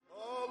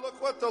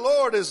look what the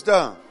Lord has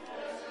done.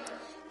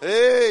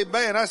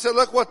 Amen. I said,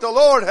 look what the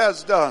Lord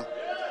has done.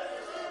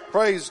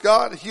 Praise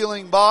God.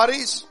 Healing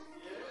bodies.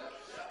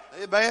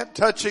 Amen.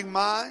 Touching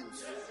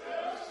minds.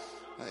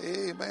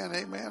 Amen.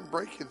 Amen.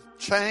 Breaking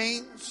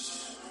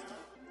chains.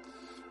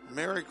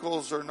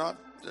 Miracles are not,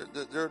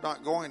 they're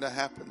not going to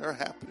happen. They're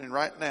happening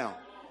right now.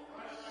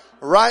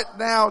 Right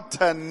now,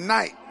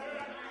 tonight.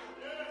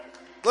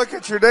 Look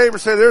at your neighbor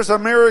and say, there's a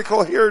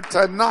miracle here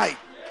tonight.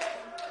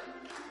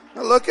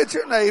 Now look at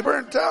your neighbor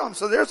and tell him,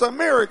 so there's a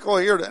miracle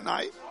here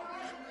tonight.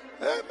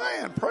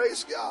 Amen.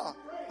 Praise God.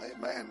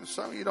 Amen.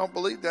 Some of you don't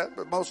believe that,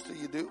 but most of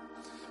you do.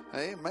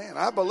 Amen.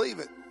 I believe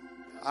it.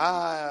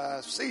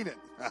 I've seen it.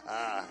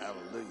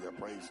 Hallelujah.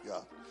 Praise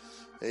God.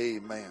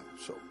 Amen.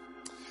 So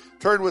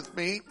turn with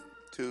me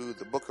to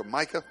the book of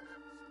Micah,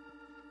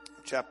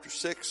 chapter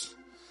 6.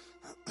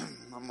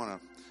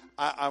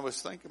 I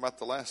was thinking about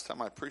the last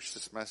time I preached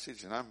this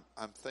message, and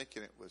I'm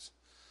thinking it was,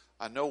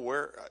 I know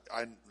where,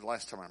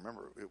 last time I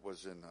remember it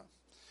was in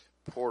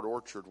Port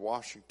Orchard,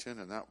 Washington,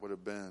 and that would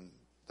have been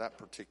that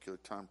particular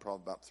time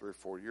probably about 3 or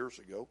 4 years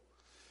ago,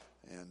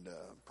 and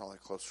probably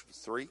closer to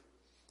 3,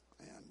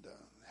 and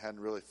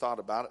hadn't really thought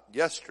about it.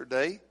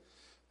 Yesterday,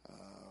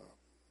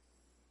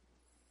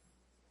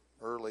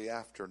 early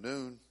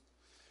afternoon,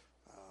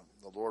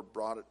 the Lord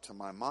brought it to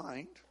my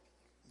mind,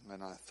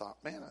 and I thought,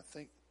 man,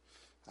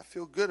 I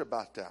feel good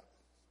about that.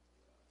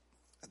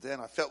 And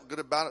then I felt good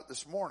about it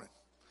this morning.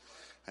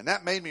 And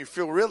that made me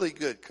feel really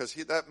good because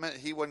that meant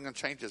he wasn't going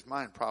to change his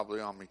mind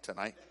probably on me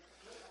tonight.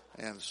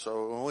 And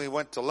so when we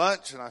went to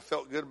lunch, and I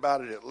felt good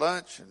about it at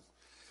lunch, and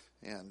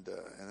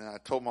then I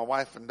told my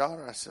wife and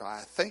daughter, I said,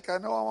 I think I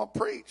know I'm going to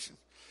preach.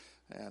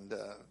 And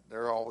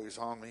they're always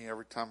on me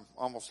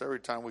almost every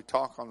time we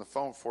talk on the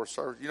phone before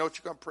service. You know what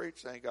you're going to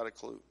preach? They ain't got a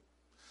clue.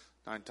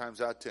 9 times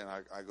out of 10,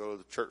 I go to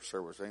the church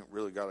service. They ain't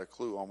really got a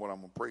clue on what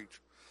I'm going to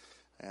preach.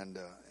 And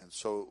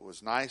so it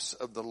was nice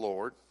of the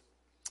Lord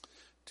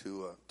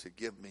to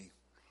give me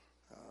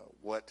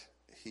what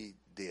he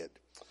did.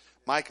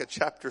 Micah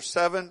chapter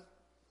 7,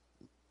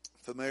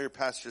 familiar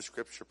passage of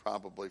scripture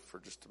probably for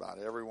just about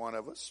every one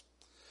of us.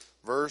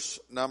 Verse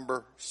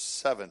number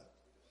 7.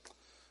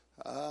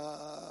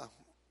 Oh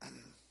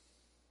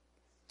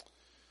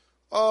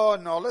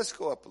no, let's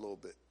go up a little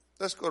bit.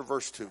 Let's go to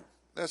verse 2.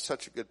 That's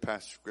such a good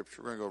passage of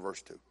scripture. We're going to go to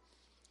verse 2.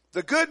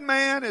 The good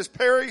man is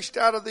perished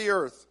out of the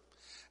earth,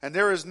 and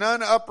there is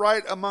none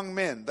upright among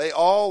men. They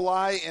all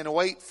lie in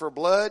wait for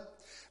blood.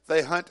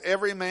 They hunt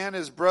every man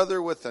his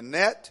brother with a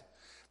net,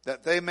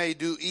 that they may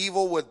do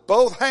evil with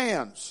both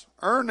hands,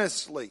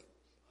 earnestly.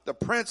 The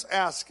prince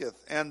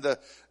asketh, and the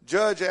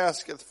judge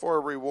asketh for a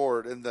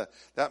reward, and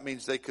that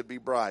means they could be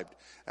bribed.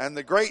 And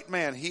the great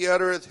man, he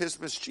uttereth his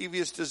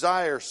mischievous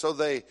desire, so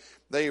they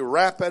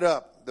wrap it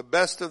up. The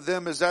best of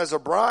them is as a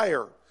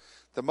briar.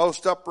 The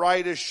most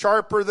upright is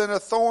sharper than a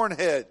thorn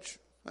hedge.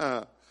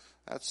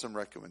 That's some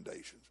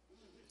recommendations.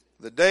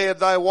 The day of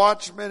thy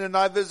watchman and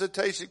thy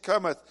visitation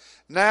cometh.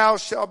 Now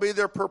shall be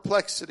their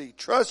perplexity.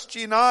 Trust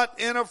ye not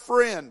in a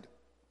friend.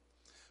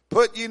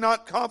 Put ye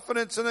not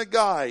confidence in a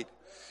guide.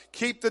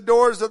 Keep the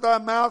doors of thy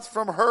mouth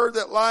from her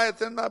that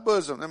lieth in thy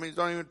bosom. That means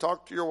don't even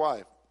talk to your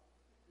wife.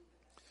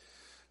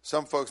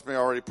 Some folks may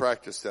already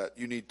practice that.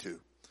 You need to.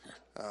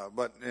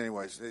 But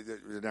anyways,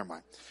 never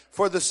mind.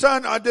 For the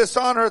son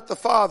dishonoreth the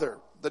father.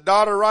 The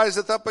daughter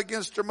riseth up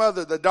against her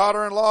mother. The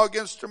daughter-in-law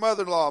against her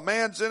mother-in-law.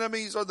 Man's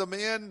enemies are the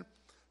men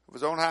of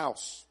his own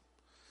house.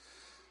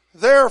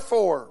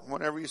 Therefore,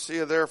 whenever you see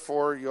a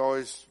therefore, you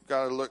always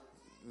got to look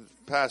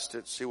past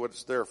it, see what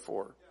it's there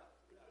for.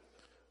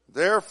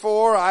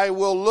 Therefore, I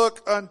will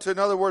look unto, in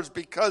other words,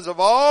 because of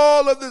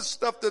all of this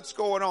stuff that's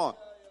going on,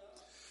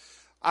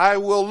 I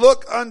will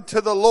look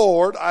unto the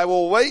Lord. I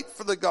will wait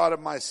for the God of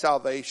my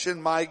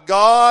salvation. My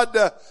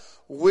God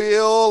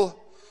will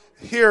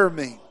hear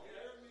me.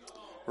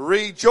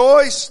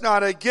 Rejoice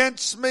not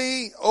against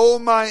me, O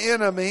my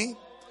enemy.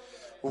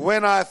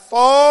 When I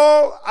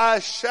fall, I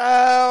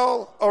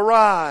shall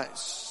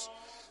arise.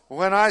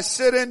 When I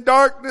sit in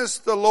darkness,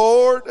 the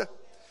Lord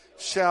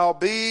shall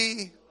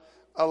be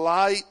a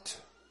light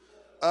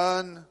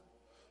unto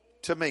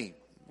me.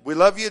 We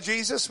love you,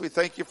 Jesus. We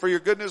thank you for your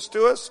goodness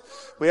to us.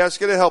 We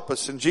ask you to help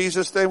us. In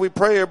Jesus' name we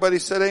pray. Everybody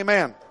said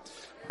amen.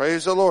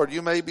 Praise the Lord.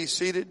 You may be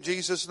seated in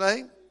Jesus'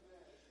 name.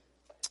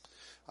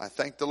 I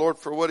thank the Lord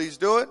for what he's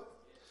doing.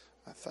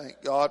 I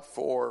thank God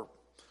for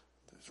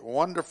this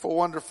wonderful,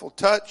 wonderful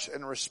touch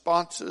and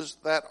responses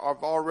that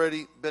have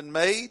already been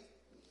made.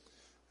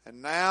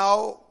 And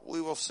now we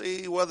will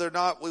see whether or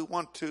not we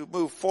want to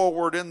move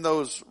forward in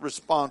those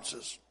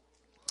responses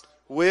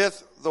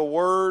with the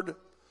word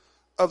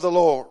of the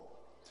Lord.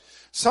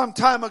 Some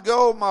time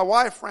ago, my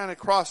wife ran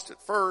across it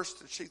first,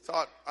 and she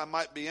thought I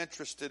might be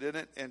interested in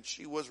it, and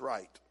she was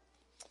right.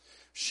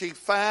 She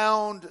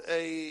found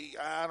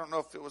I don't know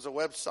if it was a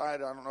website,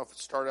 I don't know if it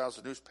started out as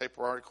a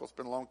newspaper article, it's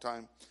been a long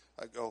time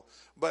ago,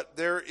 but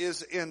there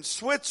is in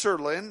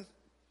Switzerland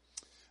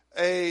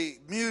a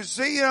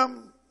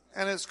museum,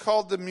 and it's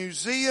called the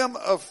Museum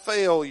of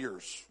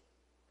Failures.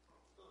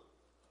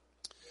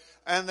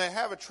 And they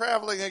have a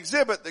traveling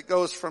exhibit that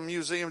goes from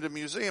museum to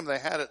museum. They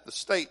had it at the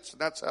States,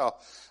 and that's how I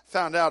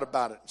found out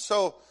about it.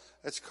 So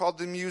it's called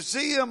the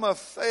Museum of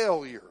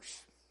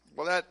Failures.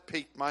 Well, that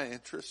piqued my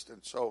interest,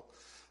 and so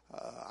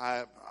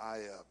I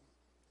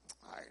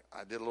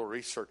did a little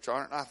research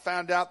on it, and I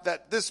found out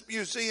that this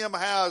museum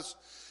has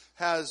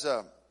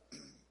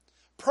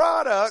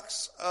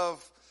products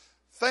of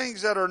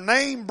things that are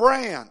name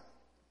brand,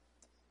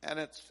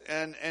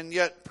 and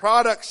yet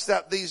products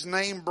that these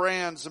name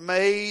brands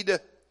made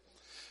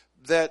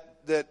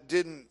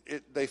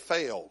they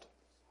failed.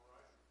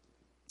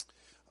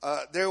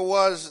 There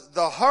was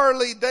the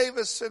Harley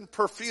Davidson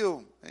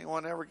perfume.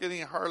 Anyone ever get any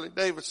Harley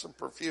Davidson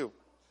perfume?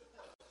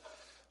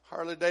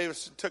 Harley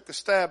Davidson took a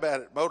stab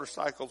at it.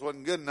 Motorcycles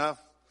wasn't good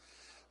enough.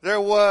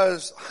 There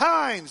was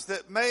Heinz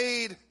that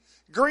made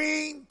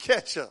green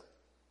ketchup.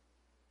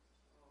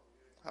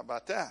 How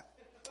about that?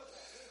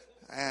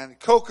 And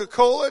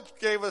Coca-Cola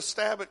gave a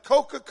stab at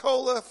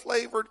Coca-Cola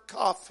flavored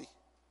coffee.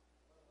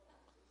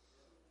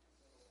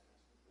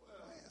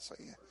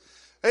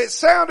 It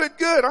sounded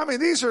good. I mean,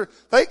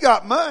 they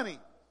got money.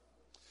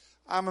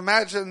 I'm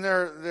imagining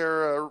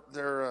their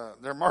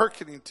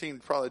marketing team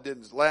probably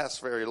didn't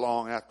last very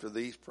long after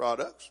these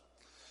products.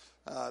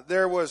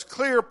 There was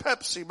Clear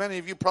Pepsi. Many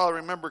of you probably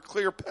remember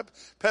Clear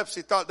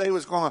Pepsi thought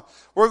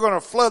we're going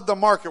to flood the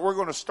market. We're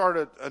going to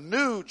start a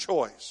new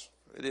choice.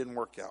 It didn't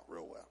work out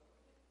real well.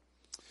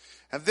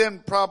 And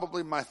then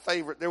probably my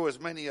favorite, there was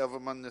many of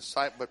them on this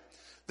site, but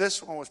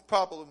this one was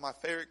probably my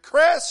favorite.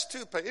 Crest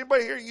toothpaste.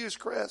 Anybody here use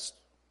Crest?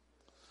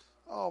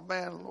 Oh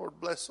man, Lord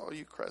bless all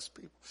you Crest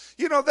people.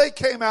 You know, they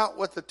came out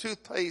with a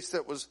toothpaste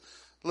that was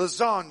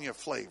lasagna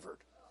flavored.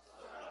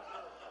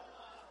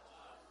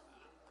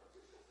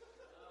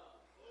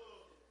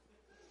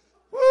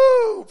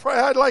 Woo! Pray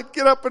I'd like to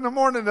get up in the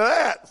morning to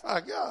that. My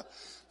God.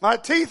 My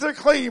teeth are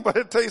clean, but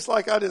it tastes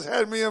like I just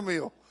had me a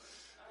meal.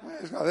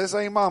 Man, this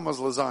ain't mama's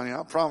lasagna,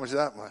 I promise you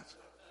that much.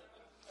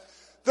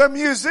 The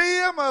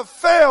Museum of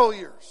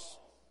Failures.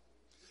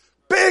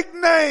 Big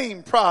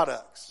name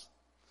products.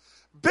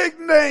 Big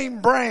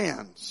name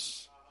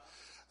brands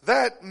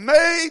that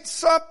made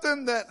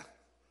something that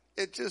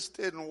it just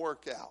didn't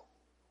work out.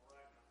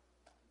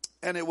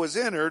 And it was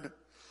entered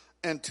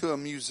into a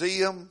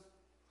museum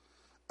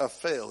of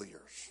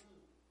failures.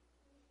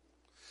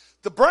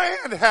 The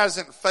brand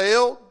hasn't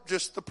failed,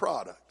 just the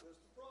product.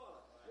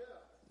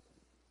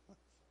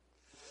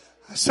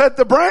 I said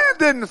the brand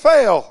didn't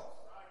fail.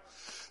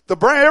 The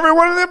brand, every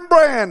one of them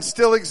brands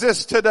still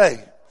exists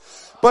today.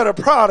 But a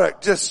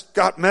product just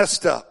got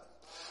messed up.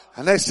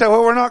 And they said,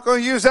 well, we're not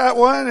going to use that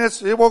one.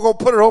 We're going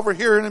to put it over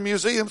here in a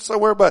museum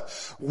somewhere,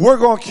 but we're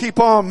going to keep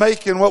on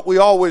making what we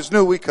always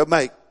knew we could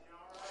make.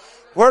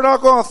 We're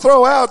not going to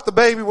throw out the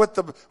baby with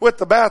the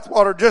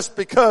bathwater just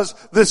because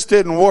this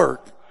didn't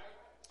work.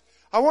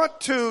 I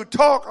want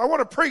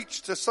to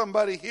preach to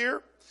somebody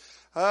here,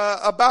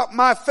 about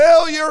my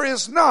failure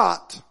is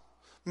not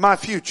my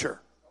future.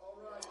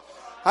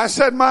 I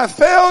said my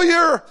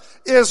failure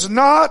is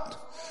not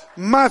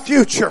my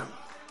future.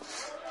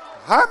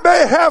 I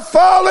may have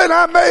fallen,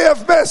 I may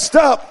have messed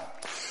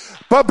up,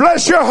 but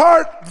bless your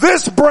heart,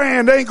 this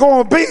brand ain't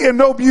going to be in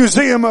no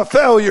museum of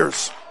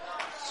failures.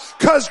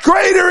 Cause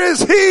greater is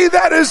he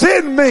that is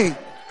in me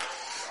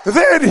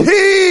than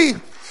he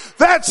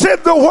that's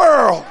in the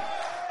world.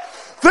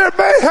 There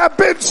may have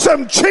been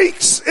some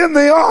chinks in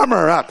the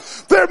armor.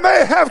 There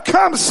may have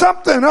come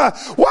something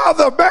while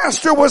the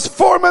master was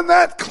forming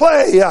that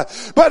clay.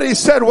 But he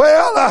said,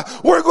 well,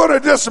 we're going to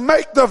just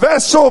make the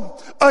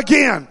vessel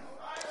again.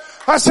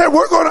 I said,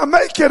 we're going to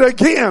make it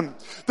again.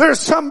 There's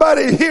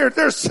somebody here.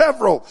 There's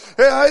several.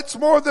 It's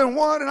more than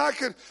one.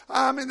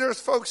 And there's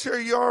folks here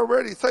you're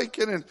already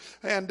thinking.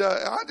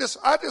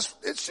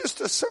 It's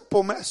just a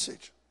simple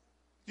message.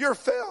 Your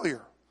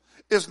failure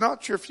is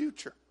not your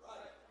future.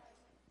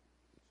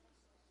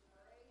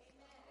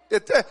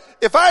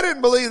 If I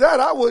didn't believe that,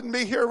 I wouldn't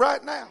be here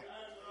right now.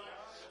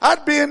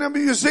 I'd be in a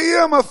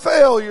museum of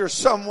failure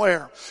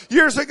somewhere.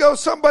 Years ago,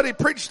 somebody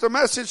preached a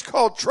message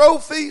called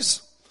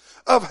Trophies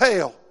of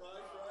Hell.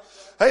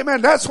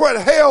 Amen. That's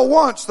what hell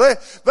wants.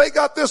 They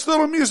got this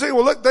little museum.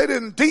 Well, look,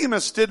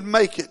 Demas didn't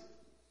make it.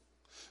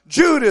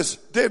 Judas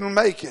didn't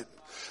make it.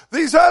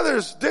 These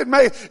others didn't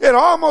make it. It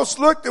almost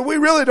looked that we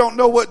really don't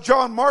know what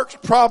John Mark's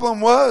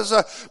problem was,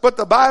 but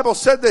the Bible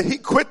said that he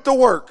quit the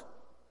work.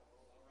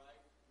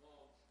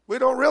 We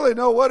don't really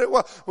know what it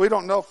was. We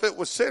don't know if it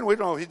was sin. We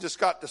don't know if he just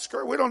got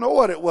discouraged. We don't know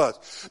what it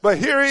was. But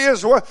here he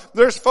is.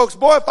 There's folks,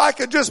 boy, if I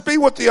could just be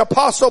with the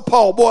Apostle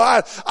Paul,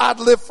 boy, I'd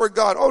live for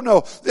God. Oh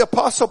no, the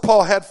Apostle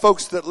Paul had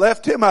folks that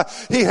left him.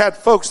 He had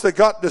folks that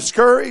got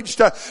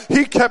discouraged.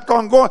 He kept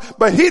on going,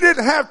 but he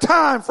didn't have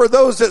time for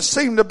those that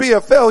seemed to be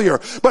a failure.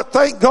 But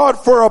thank God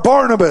for a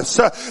Barnabas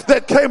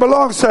that came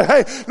along and said,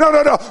 hey,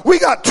 no, we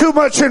got too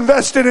much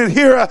invested in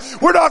here.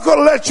 We're not going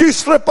to let you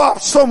slip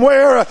off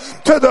somewhere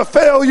to the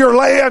failure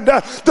land.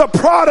 The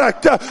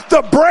product,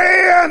 the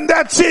brand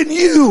that's in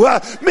you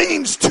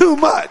means too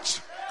much.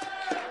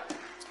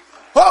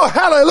 Oh,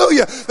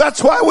 hallelujah.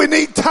 That's why we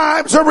need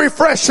times of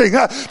refreshing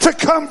to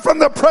come from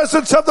the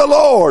presence of the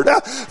Lord.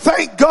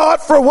 Thank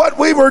God for what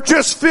we were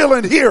just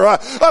feeling here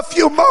a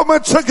few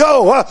moments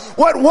ago.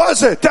 What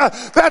was it?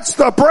 That's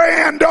the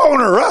brand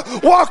owner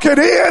walking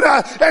in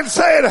and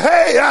saying,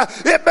 hey,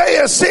 it may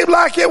have seemed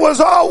like it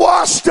was all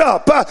washed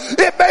up.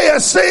 It may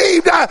have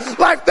seemed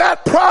like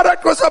that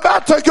product was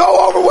about to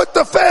go over with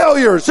the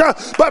failures.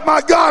 But my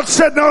God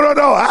said, no.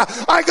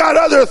 I got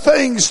other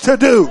things to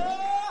do.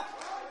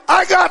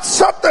 I got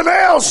something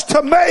else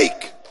to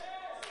make.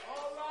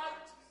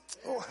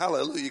 Oh,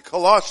 hallelujah.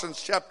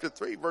 Colossians chapter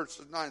 3,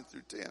 verses 9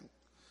 through 10. It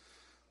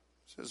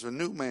says, a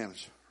new man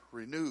is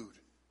renewed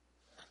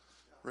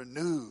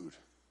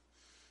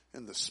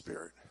in the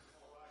Spirit.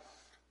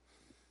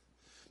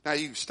 Now,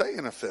 you can stay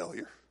in a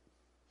failure.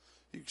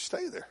 You can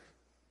stay there.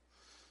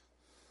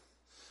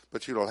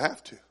 But you don't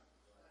have to.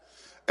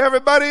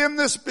 Everybody in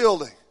this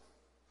building,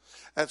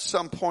 at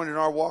some point in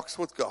our walks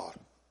with God,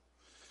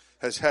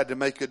 has had to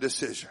make a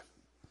decision.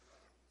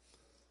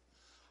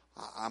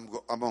 I'm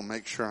going to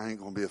make sure I ain't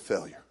going to be a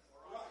failure.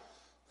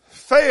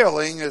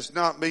 Failing is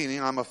not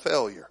meaning I'm a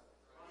failure.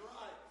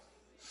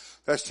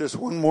 That's just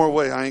one more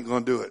way I ain't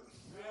going to do it.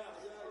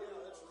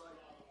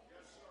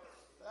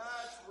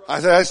 I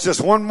said, that's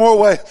just one more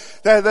way.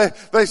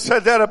 They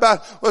said that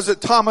about, was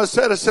it Thomas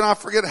Edison? I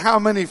forget how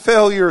many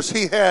failures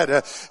he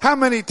had. How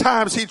many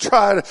times he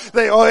tried.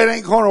 It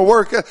ain't going to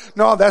work.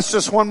 No, that's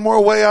just one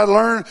more way I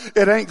learned.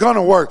 It ain't going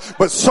to work.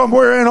 But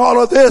somewhere in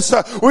all of this,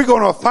 we're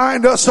going to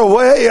find us a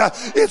way.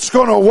 It's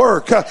going to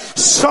work.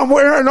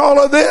 Somewhere in all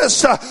of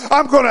this,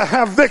 I'm going to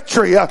have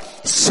victory.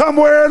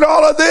 Somewhere in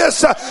all of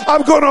this,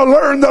 I'm going to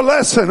learn the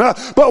lesson.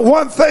 But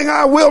one thing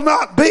I will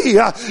not be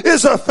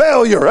is a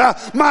failure.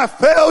 My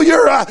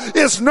failure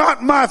is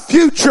not my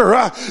future.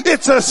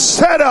 It's a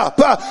setup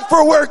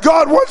for where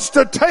God wants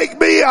to take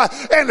me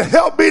and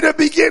help me to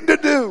begin to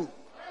do.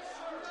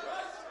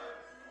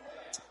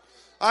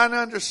 I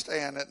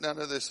understand that none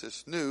of this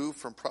is new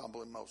from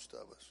probably most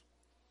of us.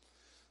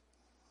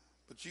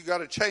 But you got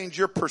to change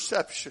your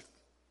perception.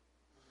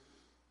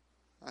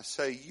 I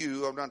say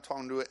you, I'm not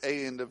talking to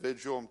a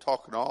individual, I'm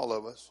talking to all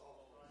of us.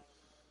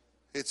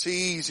 It's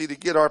easy to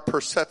get our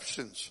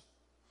perceptions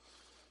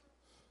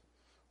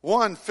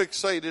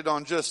fixated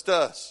on just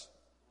us.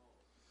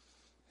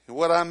 And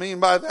what I mean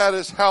by that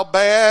is how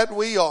bad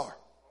we are.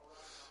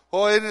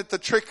 Oh, isn't it the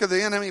trick of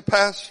the enemy,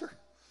 Pastor?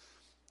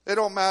 It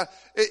don't matter.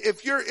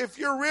 If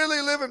you're really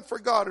living for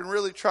God and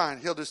really trying,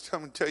 he'll just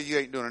come and tell you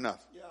ain't doing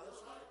enough. Yeah,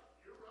 that's right.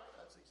 You're right.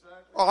 That's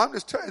exactly. Oh, I'm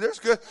just telling you,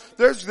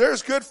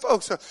 there's good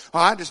folks.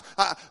 Why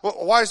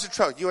is it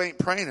trouble? You ain't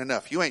praying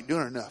enough. You ain't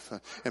doing enough.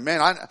 And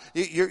man,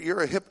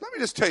 you're a hip. Let me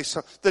just tell you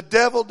something. The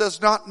devil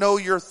does not know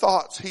your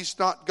thoughts. He's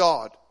not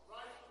God.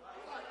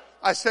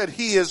 I said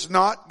he is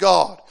not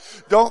God.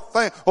 Don't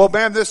think, well,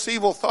 man, this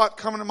evil thought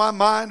coming to my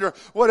mind or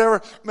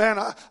whatever.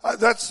 Man,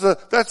 that's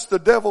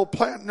the devil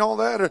planting all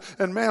that.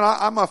 And man,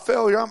 I'm a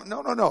failure.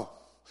 No.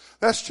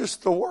 That's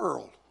just the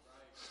world.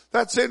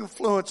 That's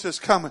influences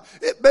coming.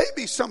 It may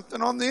be something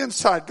on the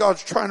inside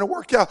God's trying to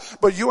work out,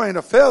 but you ain't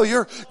a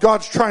failure.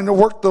 God's trying to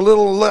work the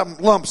little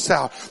lumps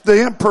out,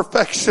 the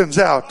imperfections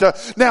out.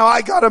 Now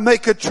I got to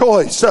make a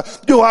choice.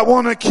 Do I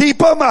want to keep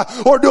them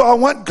or do I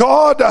want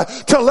God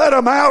to let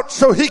them out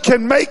so he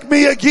can make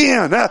me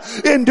again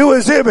into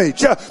his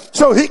image,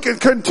 so he can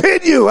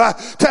continue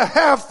to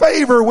have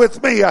favor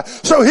with me,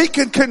 so he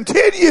can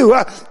continue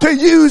to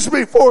use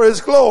me for his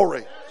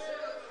glory.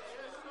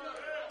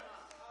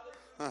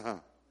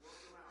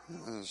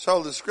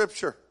 So the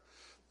scripture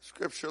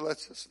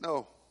lets us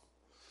know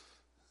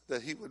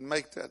that he would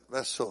make that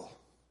vessel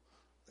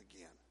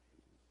again.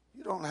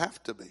 You don't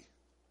have to be.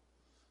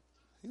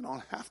 You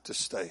don't have to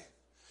stay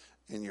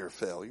in your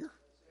failure.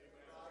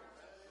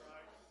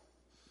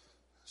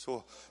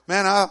 So,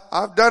 man,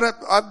 I've done it.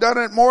 I've done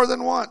it more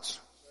than once.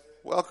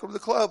 Welcome to the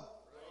club.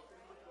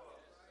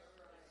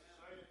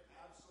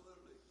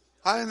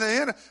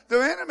 The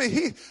enemy,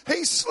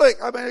 he's slick.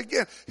 I mean,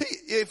 again,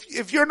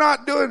 if you're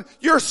not doing,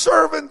 you're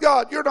serving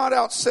God. You're not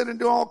out sinning,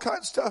 doing all kinds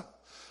of stuff.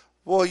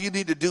 Well, you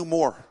need to do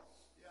more.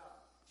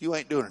 You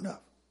ain't doing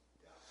enough.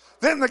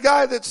 Then the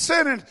guy that's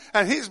sinning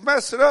and he's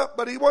messing up,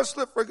 but he wants to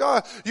live for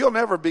God, you'll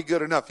never be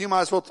good enough. You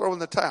might as well throw in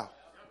the towel.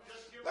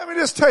 Let me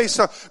just tell you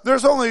something.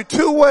 There's only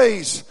two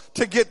ways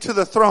to get to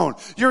the throne.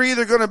 You're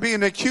either going to be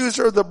an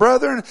accuser of the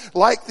brethren,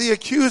 like the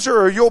accuser,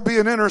 or you'll be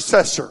an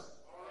intercessor.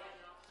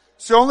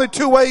 It's the only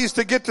two ways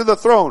to get to the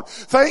throne.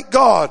 Thank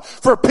God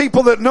for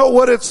people that know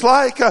what it's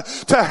like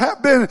to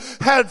have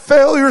had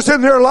failures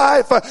in their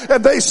life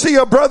and they see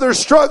a brother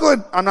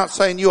struggling. I'm not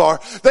saying you are.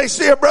 They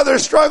see a brother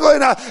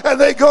struggling and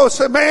they go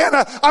say, man,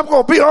 I'm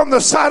going to be on the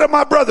side of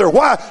my brother.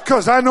 Why?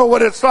 Because I know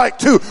what it's like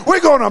too.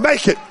 We're going to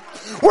make it.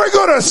 We're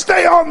going to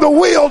stay on the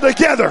wheel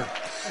together.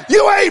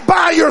 You ain't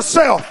by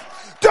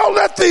yourself. Don't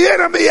let the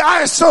enemy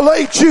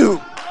isolate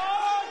you.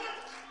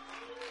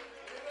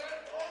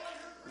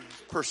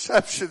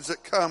 Perceptions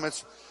that come.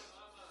 It's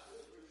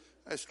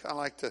kind of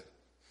like that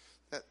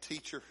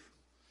teacher,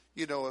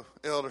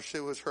 elder. It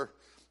was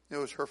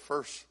her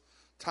first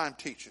time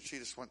teaching. She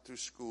just went through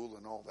school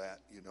and all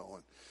that,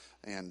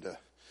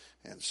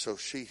 and so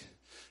she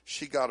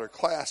got her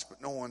class,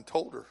 but no one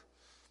told her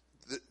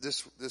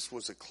this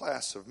was a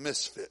class of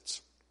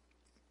misfits.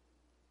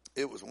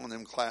 It was one of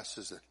them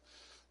classes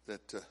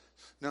that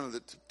none of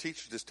the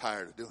teachers just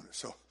tired of doing it.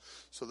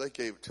 So they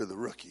gave it to the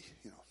rookie,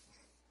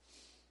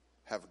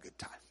 have a good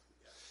time.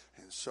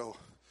 And so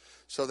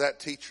that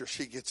teacher,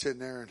 she gets in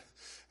there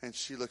and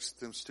she looks at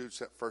them students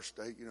that first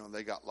day,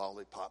 they got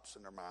lollipops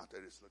in their mouth.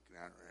 They're just looking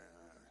at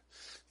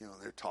her,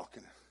 they're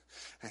talking.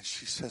 And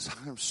she says,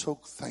 I am so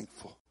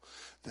thankful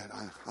that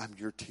I'm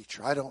your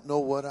teacher. I don't know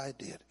what I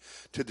did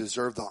to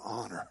deserve the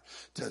honor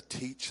to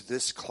teach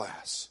this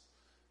class.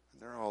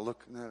 And they're all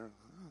looking at her.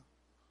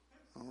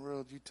 What in the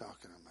world are you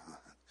talking about?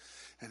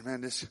 And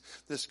man,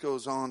 this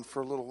goes on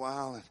for a little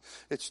while, and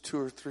it's 2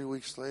 or 3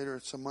 weeks later,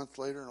 it's a month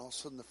later, and all of a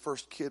sudden the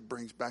first kid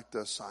brings back the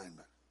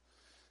assignment.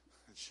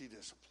 And she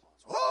just applauds.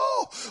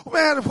 Oh,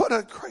 man, what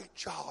a great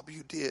job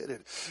you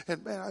did.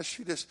 And man,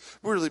 she just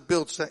really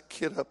builds that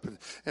kid up.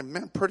 And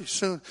man, pretty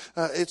soon,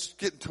 it's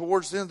getting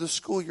towards the end of the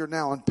school year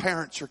now, and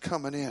parents are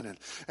coming in,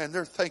 and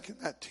they're thanking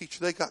that teacher.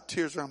 They got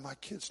tears around. My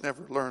kids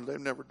never learned. They've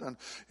never done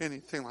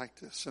anything like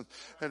this.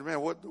 And man,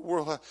 what the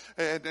world,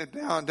 and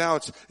now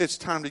it's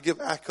time to give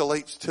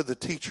accolades to the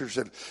teachers.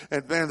 And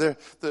man,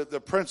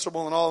 the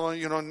principal and all,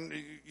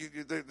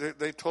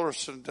 they told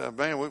us,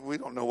 man, we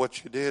don't know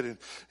what you did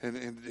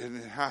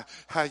and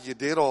how you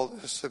did all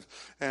this.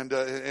 And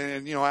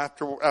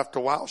after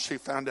a while, she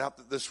found out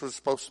that this was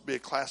supposed to be a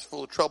class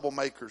full of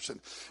troublemakers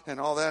and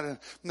all that. And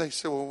they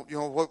said,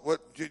 well,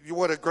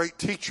 what a great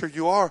teacher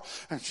you are.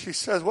 And she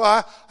says,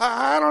 well,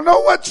 I don't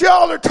know what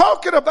y'all are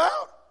talking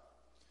about.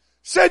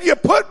 Said you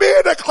put me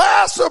in a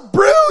class of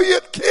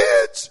brilliant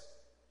kids.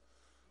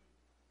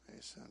 They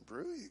said,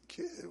 brilliant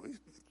kids?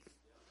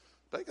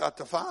 They got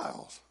the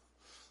files.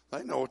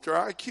 They know what their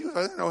IQ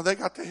is. They know they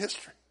got the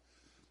history.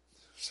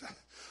 Said,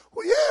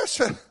 well,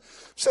 yeah,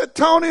 said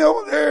Tony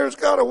over there has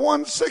got a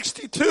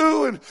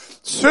 162, and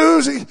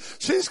Susie,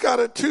 she's got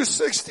a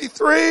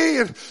 263,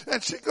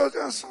 and she goes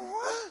down. So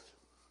what?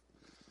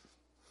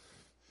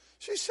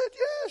 She said,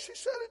 yeah. She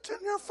said it's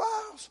in their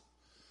files.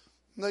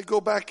 And they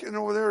go back in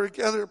over there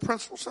together. The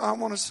principal said, I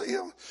want to see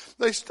him.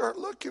 They start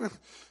looking.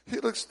 He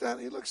looks down.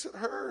 He looks at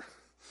her.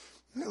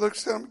 He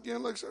looks at him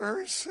again. Looks at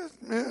her. He said,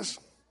 Miss,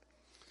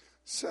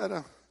 said,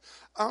 I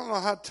don't know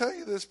how to tell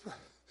you this, but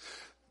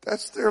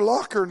that's their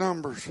locker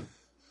numbers.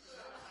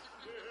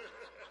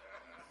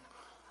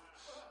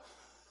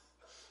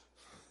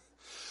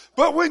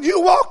 But when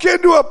you walk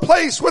into a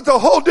place with a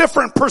whole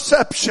different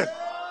perception,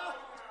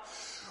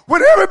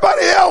 when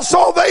everybody else,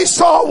 all they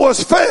saw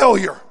was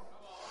failure,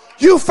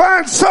 you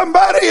find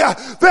somebody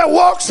that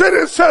walks in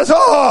and says,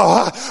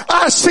 oh,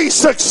 I see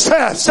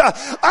success.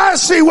 I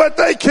see what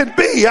they can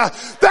be.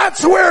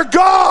 That's where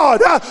God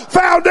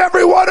found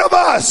every one of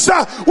us.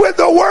 When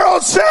the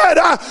world said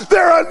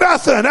they're a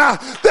nothing,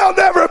 they'll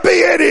never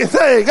be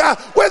anything.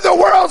 When the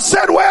world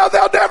said, well,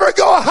 they'll never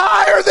go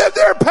higher than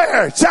their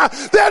parents.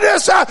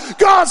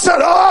 God said,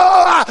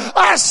 oh,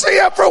 I see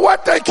them for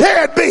what they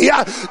can be.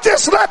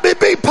 Just let me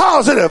be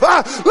positive.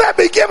 Let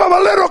me give them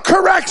a little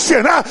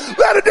correction.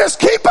 Let it just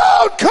keep on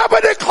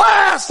coming to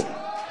class.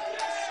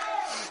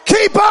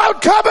 Keep on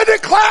coming to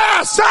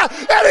class,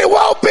 and it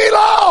won't be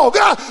long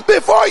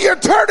before you're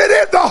turning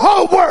in the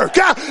homework,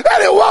 and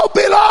it won't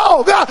be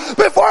long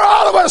before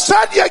all of a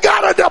sudden you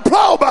got a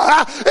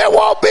diploma. It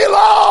won't be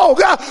long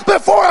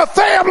before a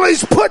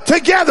family's put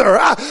together,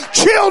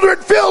 children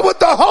filled with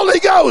the Holy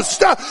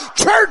Ghost,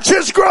 church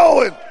is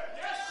growing,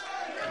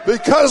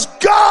 because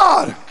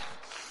God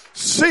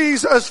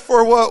sees us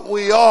for what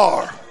we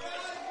are,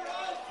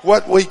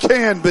 what we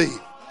can be,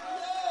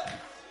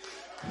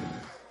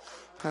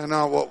 and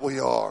not what we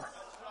are.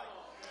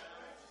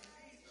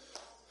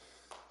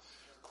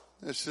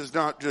 This is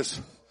not just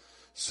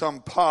some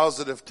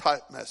positive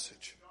type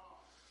message.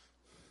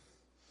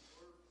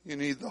 You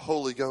need the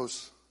Holy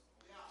Ghost.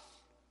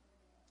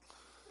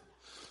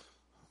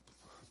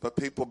 But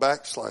people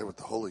backslide with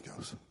the Holy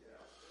Ghost.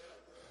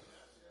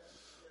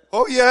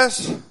 Oh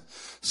yes,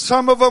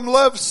 some of them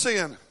love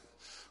sin.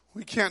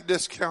 We can't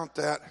discount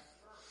that.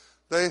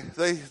 They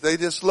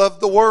just love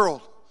the world.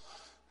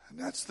 And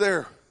that's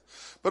there.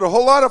 But a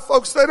whole lot of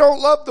folks, they don't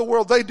love the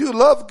world. They do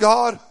love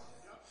God.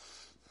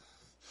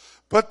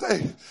 But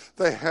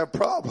they have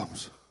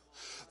problems.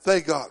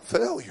 They got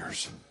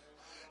failures.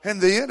 And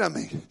the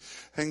enemy.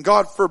 And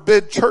God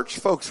forbid church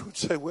folks would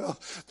say, well,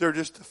 they're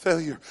just a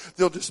failure.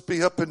 They'll just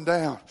be up and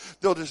down.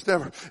 They'll just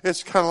never.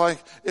 It's kind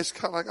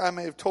of like I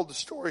may have told the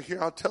story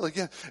here. I'll tell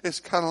again.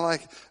 It's kind of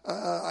like,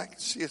 I can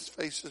see his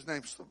face. His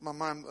name's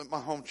my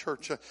home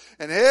church.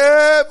 And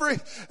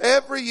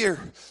every year,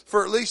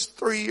 for at least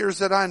 3 years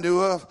that I knew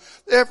of,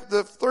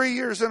 the 3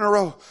 years in a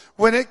row,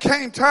 when it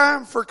came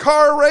time for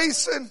car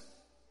racing,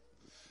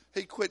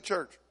 he quit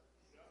church.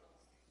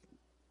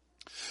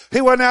 He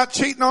wasn't out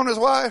cheating on his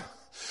wife.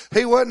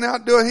 He wasn't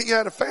out he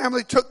had a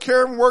family, took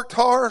care of him, worked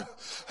hard.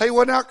 He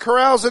wasn't out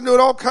carousing, doing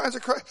all kinds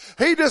of crap.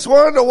 He just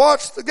wanted to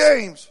watch the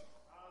games.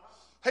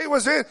 He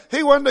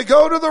wanted to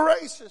go to the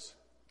races.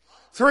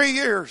 3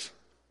 years.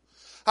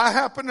 I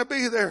happened to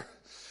be there.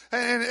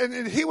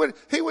 And he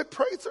would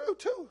pray through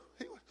too.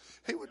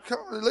 He would come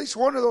at least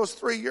one of those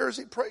 3 years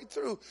he prayed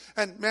through.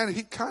 And man,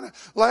 he kind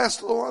of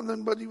lasted a little longer,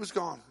 but he was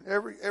gone.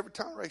 Every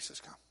time races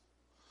come.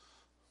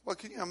 Well,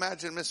 can you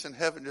imagine missing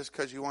heaven just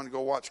because you want to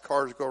go watch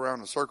cars go around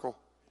in a circle?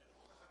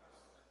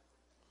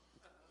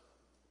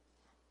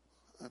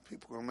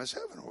 People are going to miss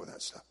heaven over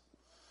that stuff.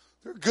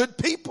 They're good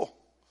people.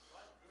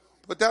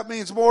 But that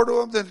means more to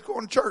them than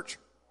going to church.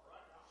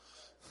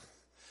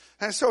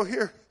 And so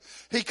here,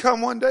 he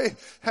come one day,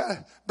 had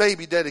a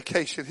baby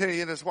dedication.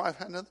 He and his wife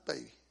had another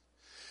baby.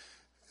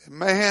 And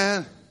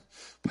man,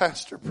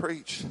 pastor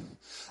preached.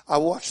 I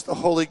watched the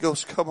Holy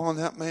Ghost come on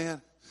that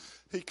man.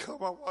 He come,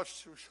 I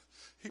watched him.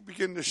 He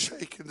began to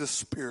shake in the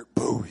spirit.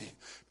 Boo, he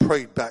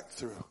prayed back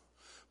through.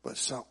 But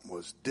something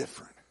was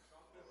different.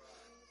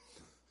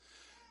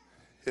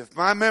 If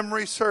my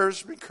memory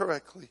serves me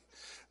correctly,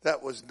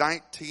 that was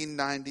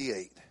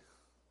 1998.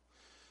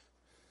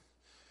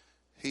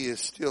 He is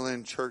still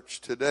in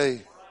church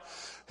today.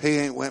 He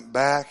ain't went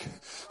back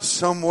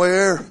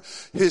somewhere.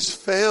 His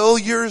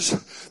failures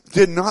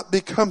did not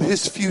become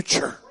his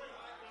future.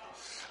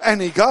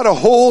 And he got a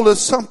hold of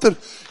something.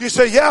 You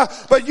say, yeah,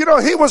 but you know,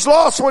 he was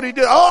lost when he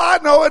did. Oh,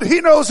 I know it.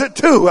 He knows it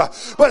too.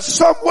 But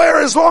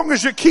somewhere, as long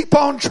as you keep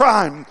on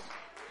trying.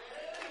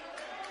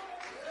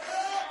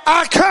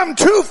 I come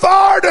too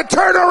far to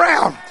turn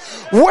around.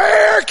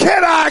 Where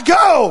can I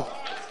go?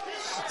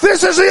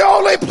 This is the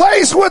only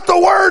place with the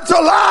words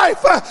of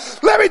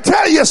life. Let me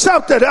tell you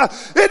something.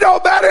 It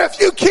don't matter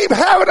if you keep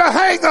having a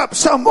hang up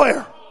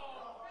somewhere.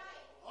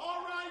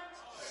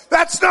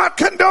 That's not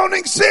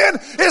condoning sin.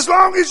 As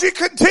long as you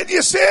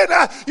continue sin,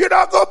 you're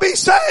not going to be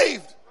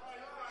saved.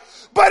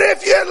 But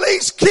if you at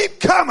least keep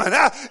coming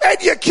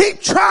and you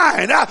keep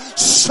trying,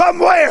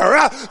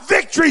 somewhere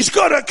victory's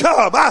going to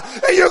come.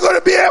 And you're going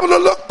to be able to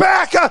look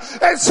back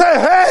and say,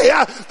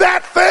 hey,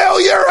 that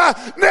failure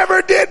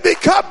never did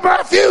become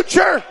my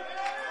future.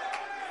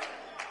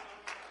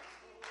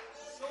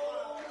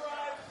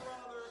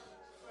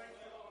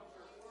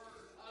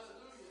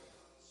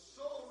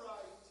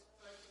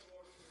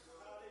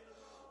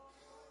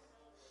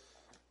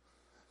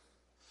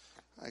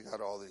 I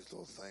got all these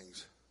little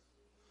things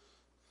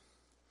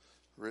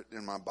written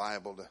in my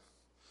Bible to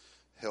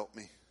help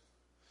me.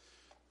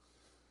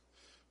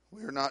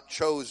 We are not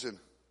chosen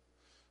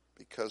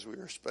because we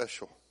are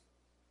special.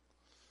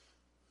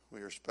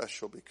 We are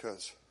special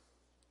because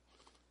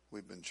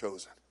we've been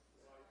chosen.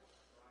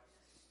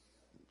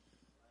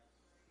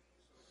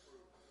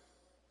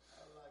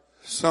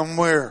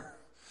 Somewhere,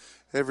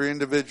 every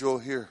individual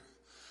here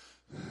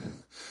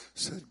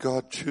said,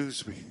 God,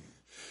 choose me.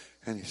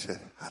 And he said,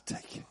 I'll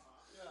take you.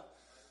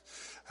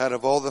 Out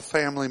of all the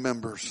family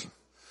members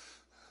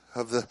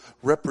of the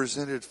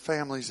represented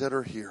families that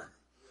are here,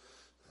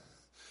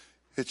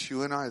 it's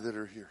you and I that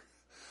are here.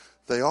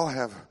 They all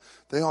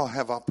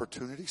have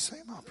opportunity,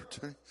 same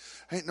opportunity.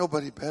 Ain't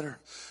nobody better.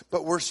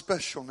 But we're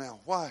special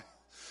now. Why?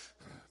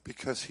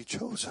 Because he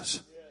chose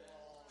us.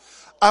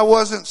 I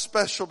wasn't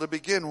special to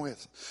begin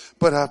with,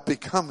 but I've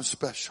become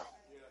special.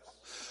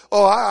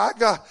 Oh,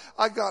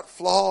 I got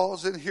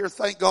flaws in here.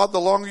 Thank God,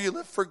 the longer you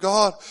live for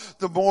God,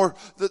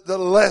 the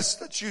less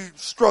that you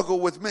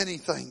struggle with many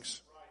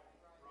things.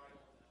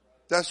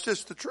 That's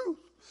just the truth.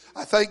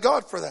 I thank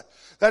God for that.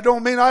 That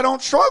don't mean I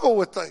don't struggle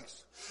with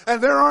things. And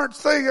there aren't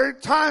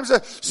times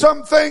that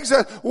some things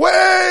that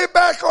way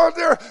back on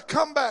there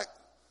come back.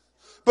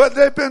 But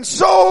they've been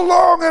so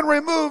long and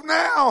removed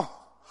now,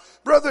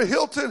 Brother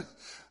Hilton,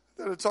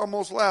 that it's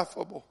almost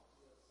laughable.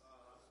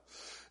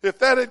 If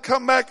that had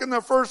come back in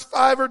the first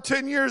 5 or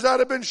 10 years,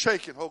 I'd have been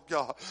shaking. Oh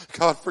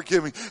God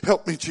forgive me.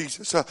 Help me,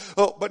 Jesus.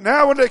 But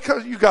now when they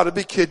come, you gotta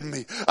be kidding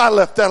me. I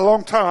left that a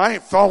long time. I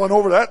ain't falling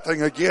over that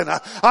thing again.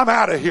 I'm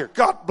out of here.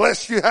 God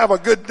bless you. Have a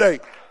good day.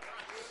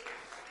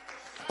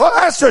 Well,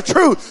 that's the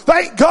truth.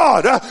 Thank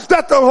God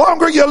that the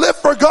longer you live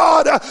for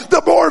God,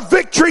 the more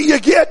victory you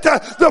get,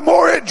 the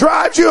more it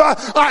drives you.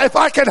 If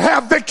I can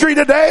have victory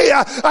today,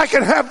 I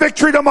can have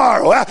victory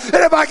tomorrow. And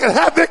if I can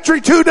have victory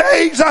 2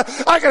 days,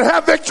 I can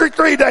have victory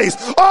 3 days.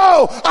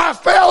 Oh, I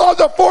fell on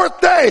the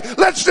 4th day.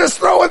 Let's just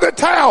throw in the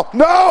towel.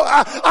 No,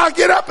 I'll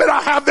get up and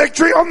I have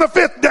victory on the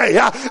 5th day.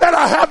 And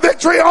I have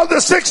victory on the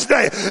 6th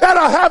day. And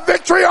I have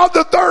victory on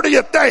the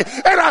 30th day.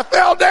 And I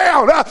fell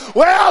down.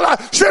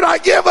 Should I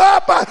give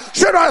up?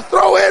 Should I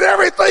throw in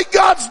everything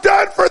God's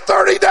done for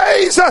 30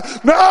 days?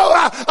 No,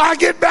 I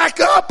get back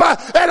up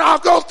and I'll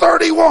go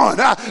 31.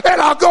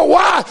 And I'll go,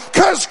 why?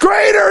 Because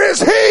greater is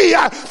he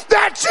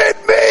that's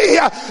in me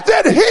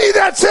than he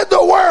that's in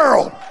the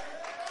world.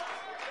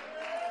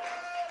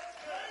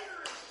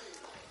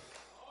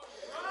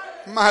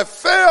 My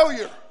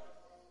failure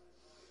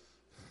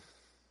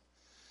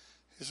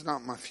is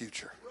not my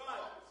future.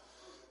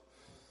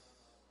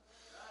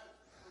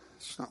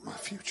 It's not my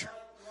future.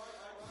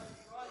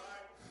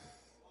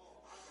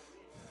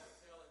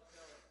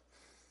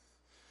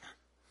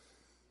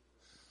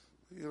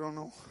 You don't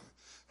know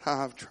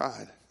how I've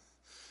tried.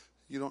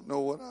 You don't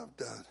know what I've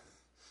done.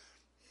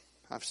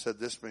 I've said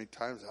this many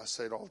times. I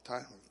say it all the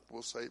time.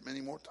 We'll say it many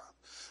more times.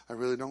 I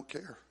really don't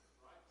care.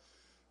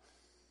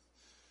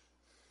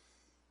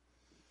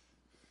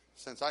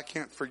 Since I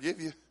can't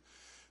forgive you,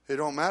 it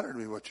don't matter to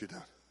me what you've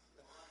done.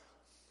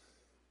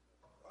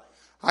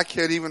 I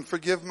can't even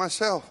forgive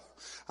myself.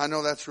 I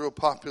know that's a real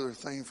popular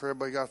thing for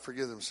everybody. Got to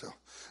forgive themselves.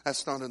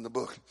 That's not in the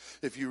book.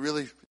 If you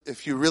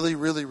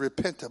really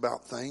repent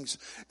about things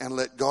and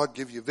let God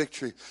give you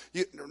victory,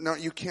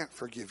 you can't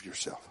forgive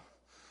yourself.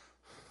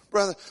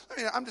 Brother,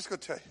 I'm just going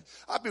to tell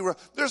you.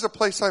 There's a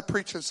place I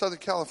preach in Southern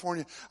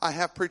California. I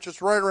have preached.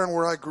 It's right around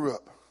where I grew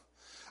up.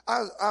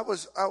 I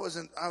was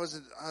an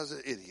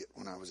idiot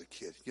when I was a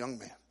kid, young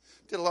man.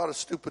 Did a lot of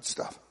stupid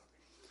stuff.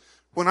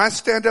 When I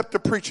stand up to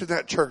preach in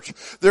that church,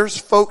 there's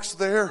folks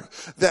there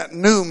that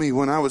knew me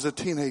when I was a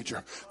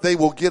teenager. They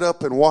will get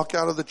up and walk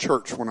out of the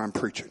church when I'm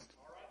preaching.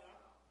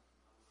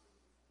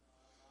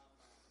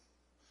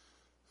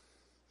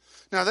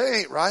 Now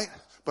they ain't right,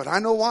 but I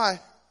know why.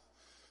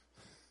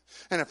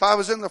 And if I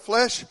was in the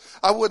flesh,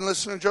 I wouldn't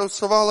listen to Joe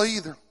Savala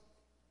either.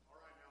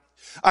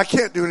 I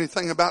can't do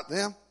anything about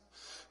them.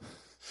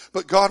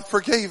 But God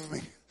forgave me.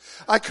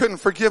 I couldn't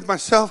forgive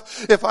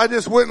myself. If I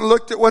just went and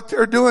looked at what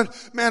they're doing,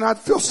 man, I'd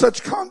feel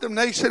such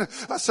condemnation.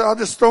 I said, I'll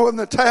just throw in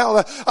the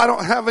towel. I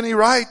don't have any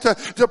right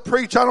to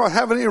preach. I don't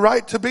have any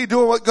right to be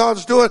doing what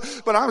God's doing.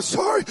 But I'm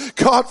sorry.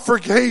 God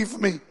forgave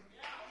me.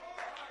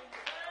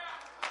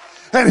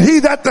 And he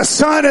that the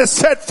Son has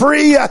set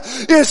free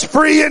is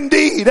free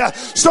indeed.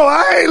 So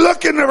I ain't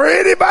looking for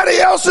anybody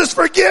else's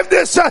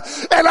forgiveness.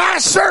 And I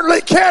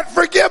certainly can't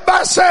forgive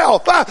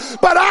myself. But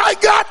I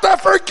got the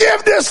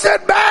forgiveness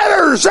that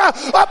matters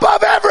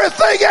above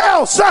everything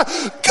else.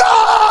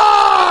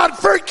 God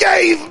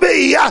forgave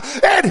me.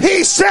 And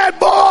he said,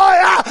 boy,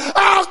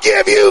 I'll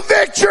give you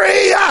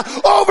victory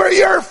over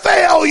your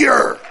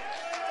failure.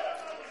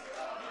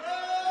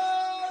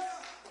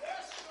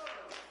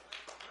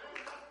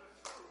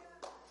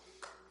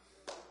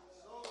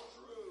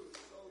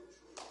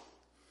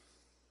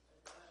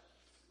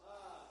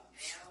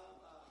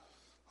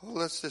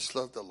 Let's just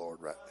love the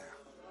Lord right now.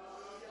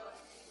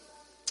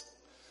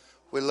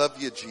 We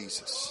love you,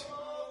 Jesus.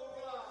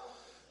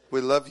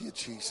 We love you,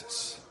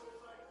 Jesus.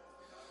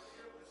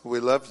 We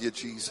love you,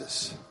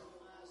 Jesus.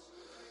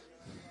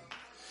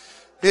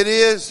 It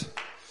is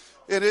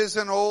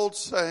an old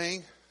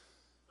saying,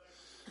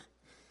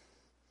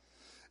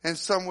 and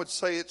some would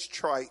say it's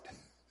trite,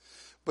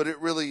 but it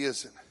really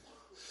isn't.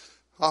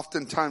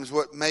 Oftentimes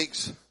what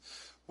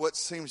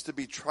seems to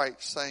be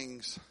trite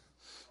sayings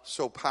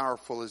so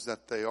powerful is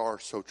that they are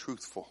so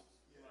truthful.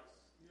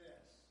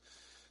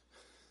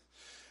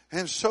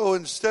 And so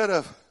instead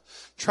of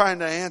trying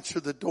to answer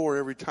the door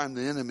every time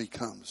the enemy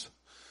comes,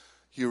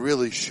 you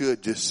really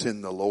should just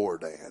send the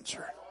Lord to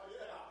answer.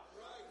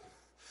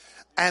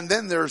 And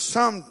then there's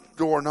some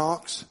door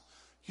knocks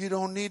you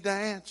don't need to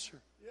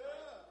answer.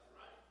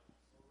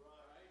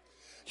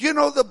 You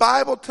know, the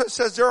Bible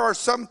says there are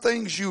some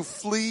things you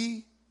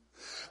flee.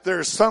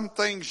 There's some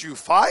things you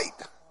fight.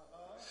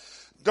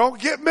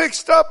 Don't get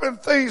mixed up in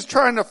things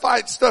trying to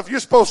fight stuff you're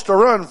supposed to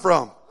run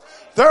from.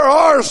 There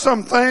are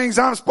some things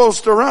I'm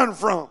supposed to run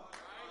from.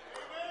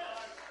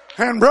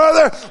 And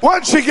brother,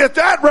 once you get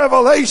that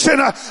revelation,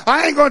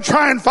 I ain't going to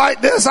try and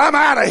fight this. I'm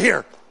out of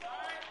here.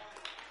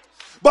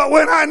 But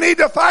when I need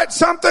to fight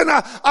something,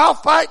 I'll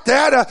fight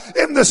that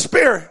in the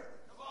spirit.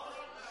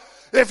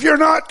 If you're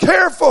not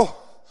careful,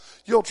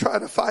 you'll try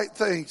to fight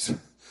things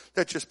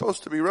that you're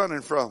supposed to be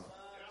running from.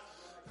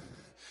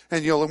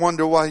 And you'll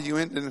wonder why you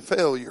end in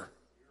failure.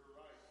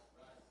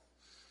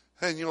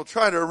 And you'll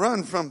try to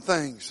run from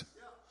things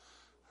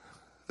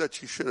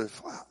that you should have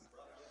fought.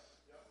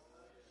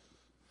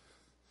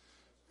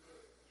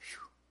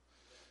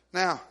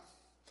 Now,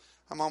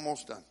 I'm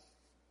almost done.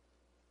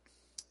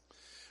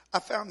 I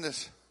found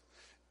this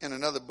in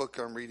another book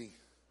I'm reading.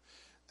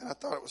 And I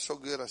thought it was so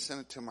good, I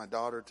sent it to my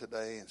daughter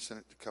today and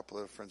sent it to a couple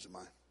other friends of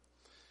mine.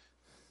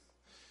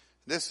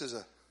 This is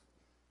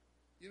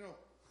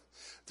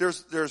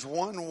there's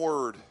one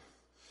word,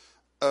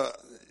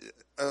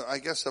 I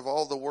guess of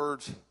all the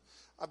words,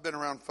 I've been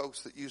around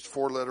folks that use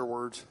 4-letter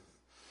words,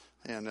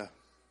 and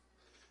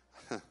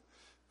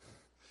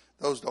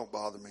those don't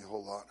bother me a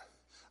whole lot.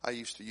 I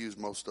used to use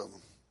most of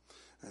them,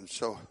 and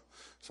so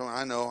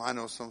I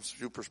know some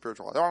super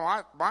spiritual.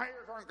 Oh, my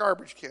ears aren't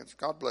garbage cans.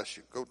 God bless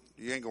you.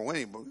 You ain't gonna win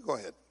anymore. Go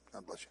ahead.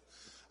 God bless you.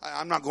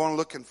 I'm not going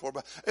looking for,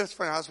 but it was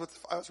funny. I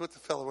was with the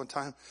fellow one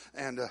time,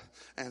 and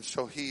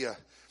so he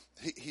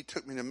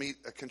took me to meet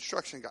a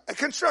construction guy. A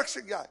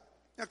construction guy.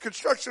 Now,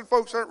 construction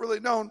folks aren't really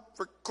known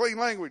for clean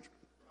language.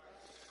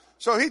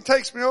 So he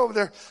takes me over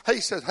there.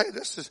 He says, hey,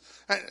 this is,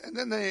 and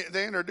then they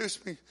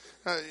introduced me,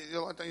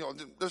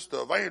 this is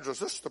the evangelist,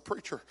 this is the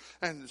preacher.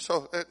 And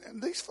so,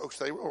 and these folks,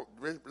 they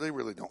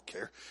really don't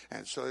care.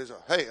 And so they say,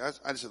 hey,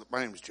 I said, my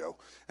name is Joe.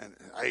 And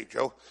hey,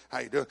 Joe, how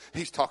you doing?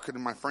 He's talking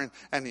to my friend,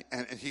 and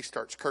he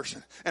starts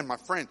cursing. And my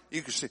friend,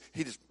 you can see,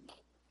 he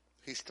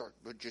starts,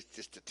 but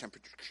just the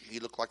temperature, he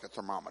looked like a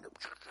thermometer.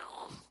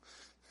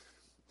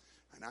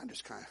 And I'm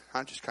just kind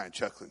of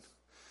chuckling.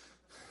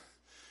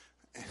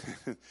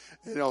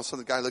 And all of a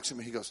sudden the guy looks at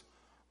me, he goes,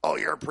 "Oh,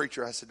 you're a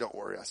preacher." I said, "Don't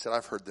worry." I said,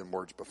 "I've heard them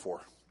words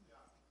before."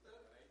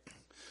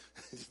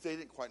 They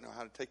didn't quite know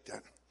how to take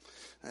that.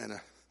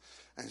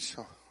 And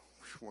so,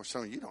 well,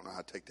 some of you don't know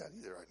how to take that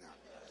either right now.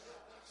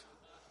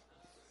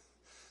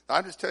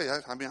 I just tell you,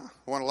 I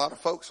want a lot of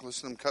folks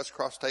listening to them cuss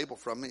across the table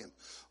from me and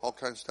all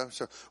kinds of stuff.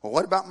 So, well,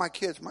 what about my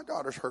kids? My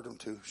daughter's heard them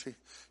too.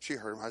 She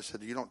heard them. I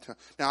said, "You don't tell."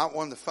 Now,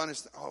 one of the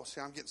funnest. Oh, see,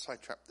 I'm getting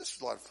sidetracked. This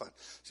is a lot of fun.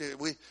 See,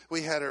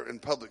 we had her in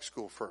public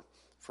school for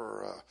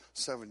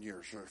 7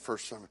 years,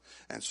 first summer.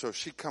 And so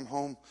she'd come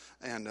home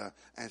and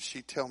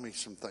she'd tell me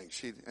some things.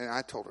 And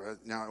I told her,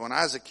 now when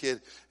I was a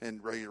kid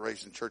and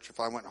raised in church, if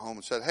I went home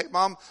and said, "Hey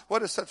Mom, what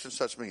does such and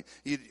such mean?"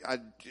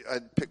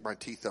 I'd pick my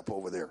teeth up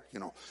over there,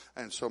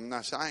 And so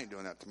I said, "I ain't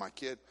doing that to my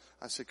kid."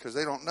 I said, "Cause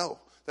they don't know.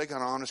 They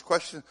got an honest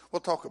question. We'll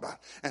talk about it."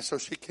 And so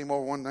she came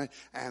over one night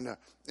and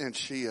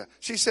she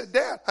said,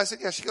 "Dad." I said,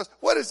 "Yeah." She goes,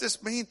 "What does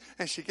this mean?"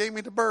 And she gave me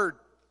the bird.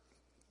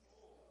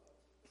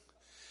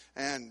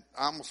 And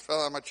I almost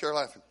fell out of my chair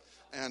laughing.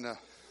 And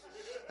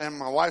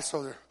my wife's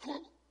over there.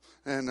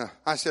 And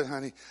I said,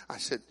 "Honey," I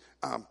said,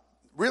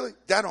 "Really?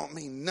 That don't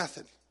mean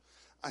nothing."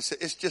 I said,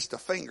 "It's just a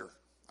finger."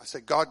 I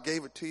said, "God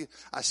gave it to you."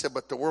 I said,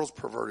 "But the world's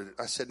perverted it."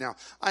 I said, "Now,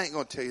 I ain't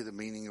going to tell you the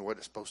meaning of what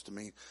it's supposed to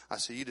mean." I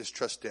said, "You just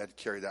trust Dad to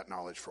carry that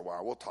knowledge for a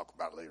while. We'll talk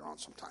about it later on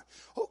sometime."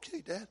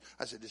 "Okay, Dad."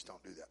 I said, "Just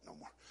don't do that no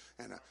more."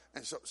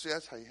 And so, see,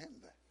 that's how you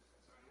handle that.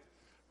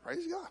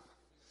 Praise God.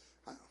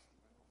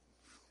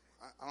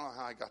 I don't know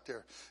how I got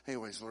there.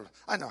 Anyways, Lord,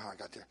 I know how I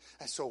got there.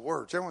 And so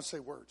words. Everyone say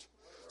words.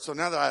 So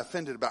now that I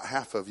offended about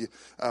half of you,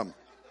 but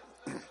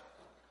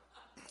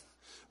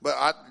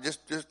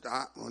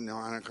well, no,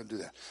 I'm not going to do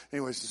that.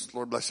 Anyways, just,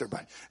 Lord bless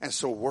everybody. And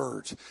so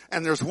words.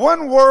 And there's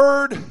one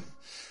word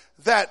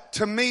that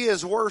to me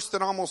is worse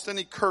than almost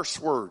any curse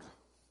word.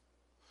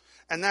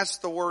 And that's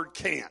the word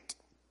 "can't."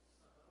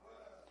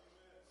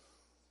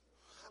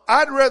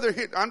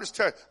 I'm just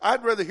telling you,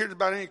 I'd rather hear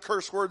about any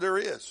curse word there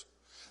is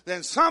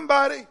than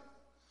somebody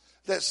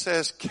that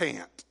says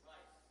 "can't."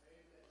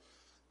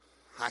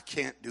 I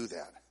can't do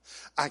that.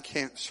 I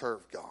can't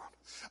serve God.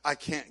 I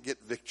can't get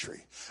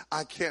victory.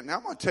 I can't. Now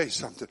I'm going to tell you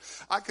something.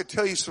 I could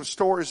tell you some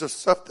stories of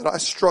stuff that I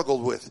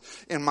struggled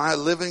with in my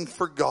living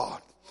for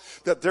God.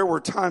 That there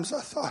were times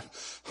I thought,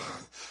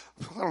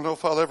 I don't know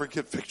if I'll ever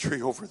get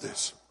victory over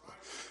this.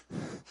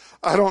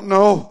 I don't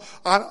know.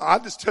 I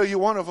just tell you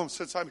one of them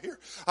since I'm here.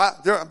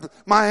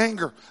 My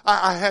anger.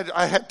 I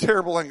had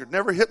terrible anger.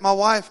 Never hit my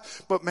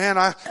wife, but man,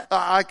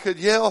 I could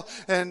yell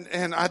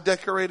and I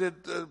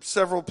decorated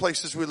several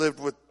places we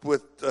lived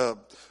with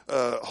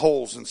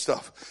holes and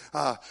stuff.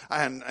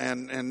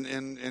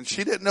 And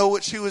she didn't know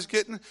what she was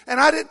getting, and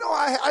I didn't know.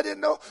 I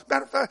didn't know.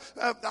 Matter of fact,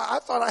 I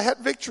thought I had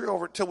victory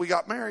over it till we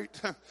got married,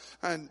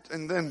 and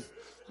then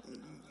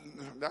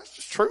that's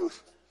just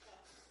truth.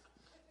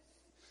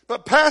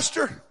 But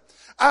Pastor,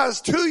 I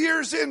was 2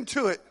 years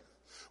into it.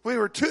 We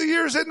were 2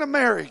 years into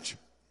marriage.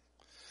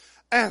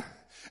 And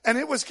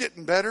it was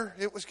getting better.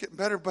 It was getting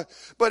better, but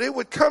it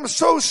would come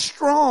so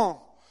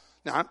strong.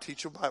 Now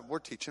we're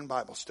teaching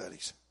Bible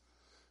studies.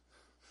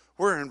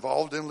 We're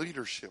involved in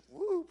leadership.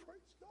 Woo,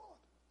 praise God.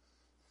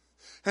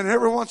 And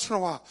every once in a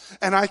while,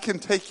 and I can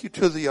take you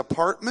to the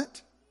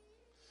apartment.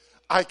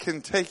 I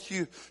can take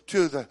you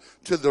to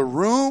the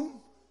room.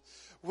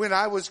 When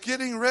I was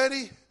getting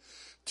ready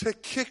to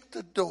kick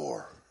the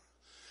door,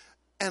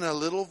 and a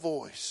little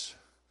voice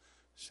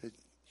said,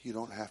 "You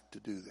don't have to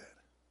do that."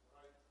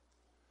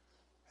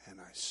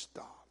 And I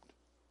stopped.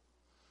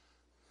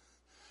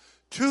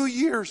 2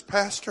 years,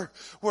 Pastor,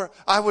 where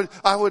I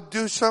would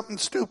do something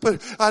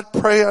stupid. I'd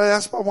pray. I'd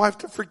ask my wife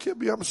to forgive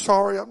me. "I'm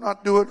sorry. I'm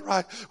not doing it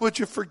right. Would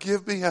you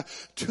forgive me?"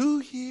 2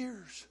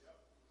 years.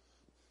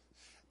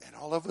 And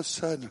all of a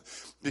sudden,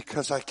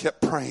 because I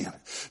kept praying,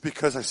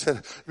 because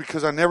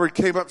I never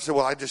came up and said,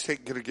 "Well, I just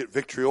ain't going to get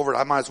victory over it.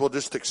 I might as well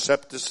just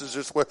accept this is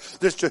just what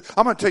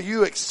I'm going to tell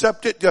you,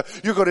 accept it.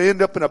 You're going to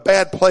end up in a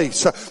bad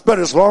place. But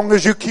as long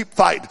as you keep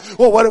fighting."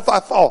 "Well, what if I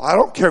fall?" "I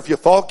don't care if you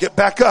fall. Get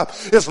back up.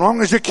 As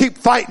long as you keep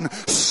fighting.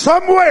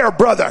 Somewhere,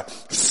 brother,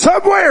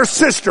 somewhere,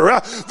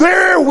 sister,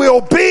 there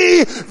will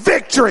be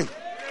victory."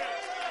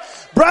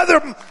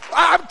 Brother,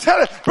 I'm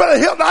telling you, Brother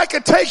Hilton, I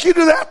could take you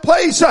to that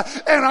place,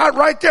 and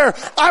right there,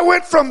 I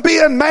went from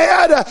being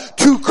mad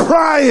to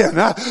crying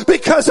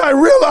because I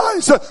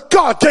realized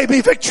God gave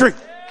me victory.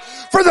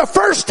 For the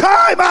first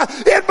time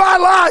in my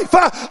life,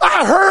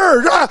 I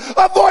heard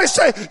a voice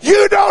say,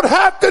 "You don't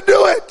have to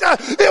do it."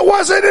 It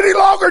wasn't any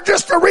longer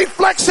just a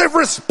reflexive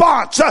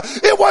response.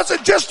 It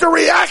wasn't just a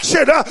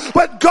reaction,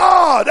 but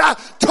God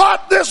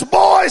taught this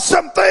boy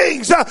some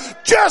things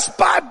just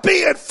by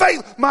being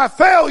faithful. My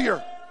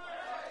failure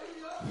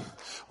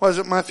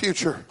wasn't my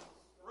future.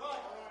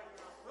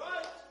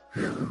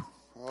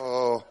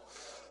 Oh,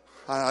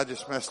 I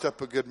just messed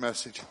up a good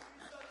message.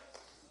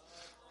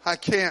 I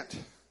can't.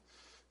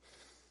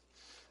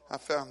 I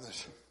found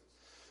this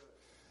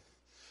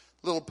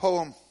little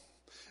poem.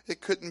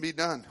 It couldn't be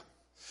done.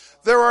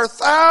 There are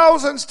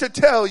thousands to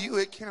tell you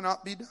it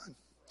cannot be done.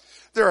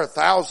 There are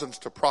thousands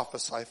to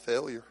prophesy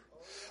failure.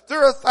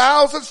 There are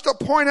thousands to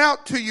point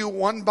out to you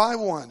one by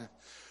one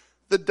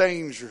the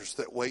dangers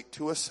that wait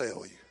to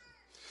assail you.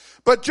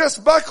 But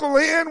just buckle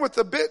in with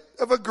a bit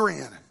of a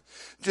grin.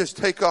 Just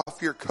take off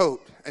your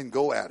coat and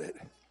go at it.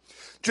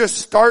 Just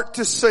start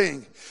to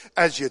sing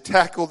as you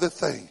tackle the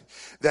thing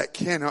that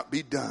cannot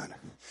be done,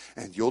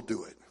 and you'll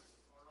do it.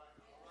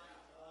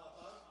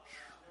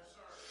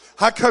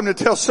 I come to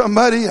tell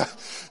somebody,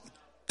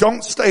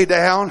 don't stay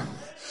down.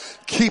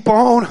 Keep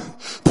on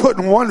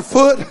putting one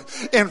foot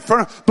in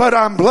front. But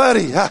I'm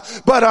bloody.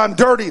 But I'm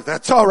dirty.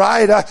 That's all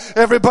right.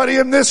 Everybody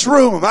in this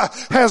room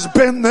has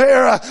been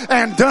there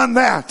and done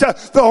that.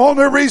 The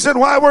only reason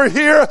why we're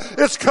here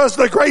is because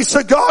the grace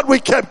of God,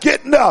 we kept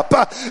getting up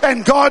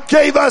and God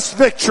gave us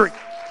victory.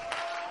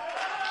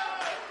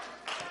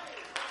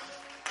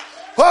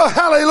 Oh,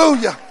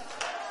 hallelujah.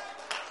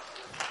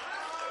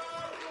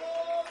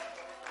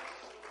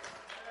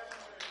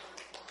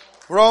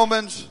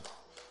 Romans,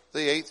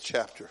 the 8th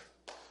chapter.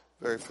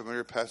 Very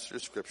familiar passage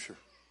of Scripture.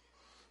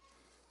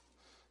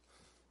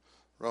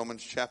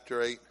 Romans chapter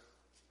 8.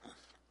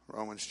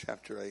 Romans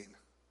chapter 8.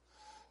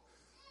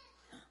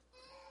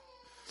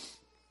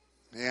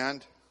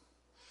 And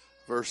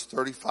verse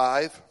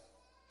 35.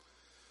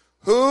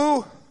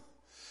 Who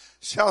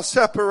shall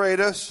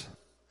separate us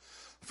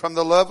from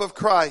the love of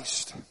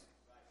Christ?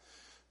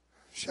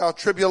 Shall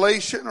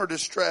tribulation or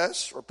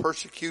distress or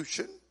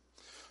persecution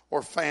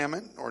or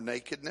famine or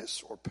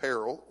nakedness or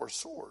peril or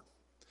sword?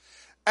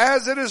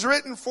 As it is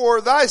written, for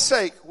thy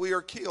sake we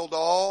are killed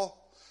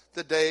all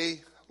the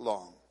day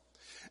long,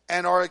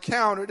 and are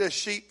accounted as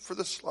sheep for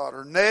the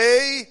slaughter.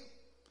 Nay,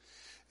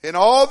 in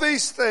all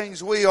these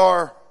things we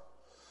are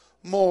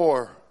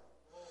more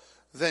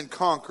than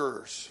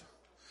conquerors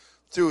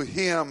through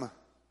him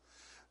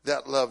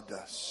that loved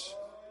us.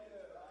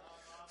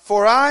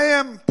 For I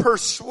am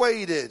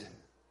persuaded.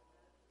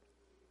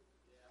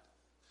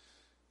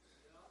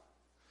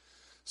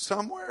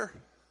 Somewhere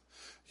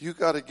you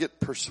got to get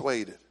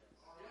persuaded.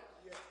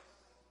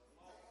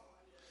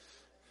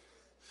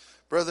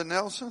 Brother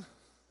Nelson,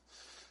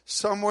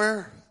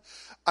 somewhere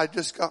I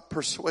just got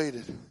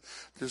persuaded.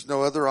 There's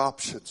no other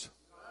options.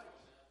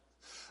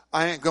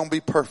 I ain't going to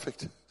be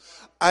perfect.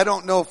 I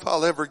don't know if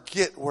I'll ever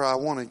get where I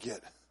want to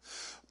get.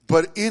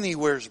 But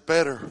anywhere's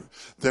better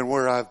than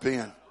where I've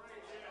been.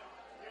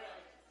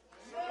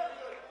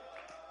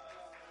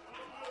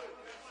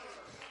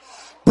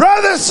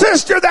 Brother,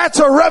 sister, that's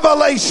a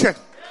revelation.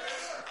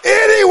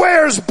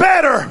 Anywhere's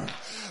better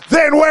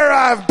than where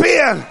I've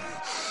been.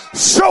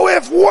 So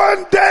if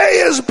one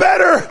day is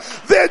better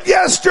than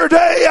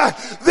yesterday,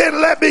 then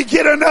let me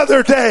get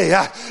another day.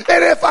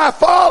 And if I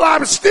fall,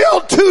 I'm still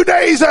 2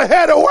 days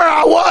ahead of where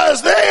I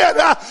was then.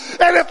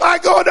 And if I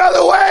go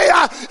another way,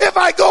 if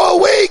I go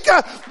a week,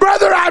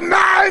 brother, I'm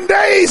 9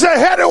 days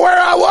ahead of where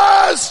I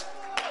was.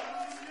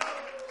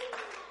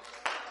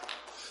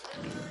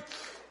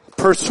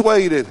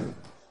 Persuaded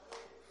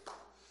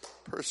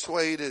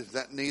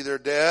that neither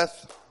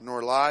death,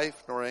 nor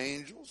life, nor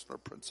angels, nor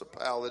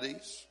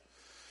principalities,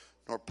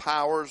 nor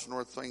powers,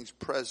 nor things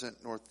present,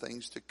 nor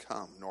things to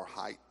come, nor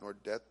height, nor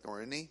depth,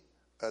 nor any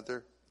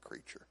other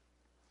creature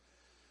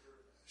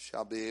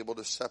shall be able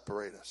to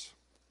separate us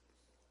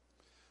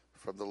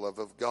from the love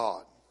of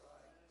God,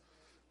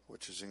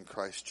 which is in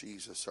Christ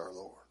Jesus our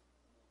Lord.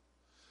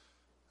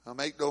 Now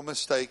make no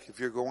mistake, if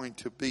you're going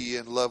to be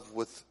in love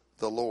with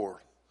the Lord,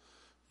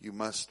 you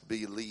must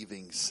be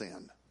leaving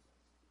sin.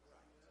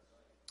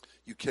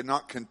 You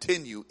cannot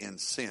continue in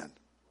sin.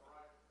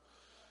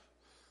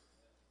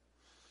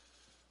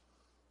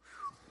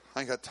 I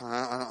ain't got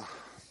time.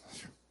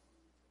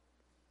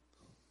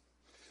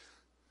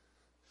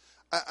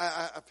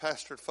 I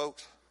pastored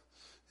folks,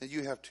 and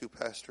you have too,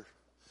 Pastor.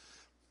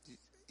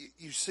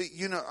 You see,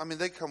 you know, I mean,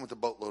 they come with a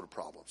boatload of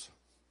problems.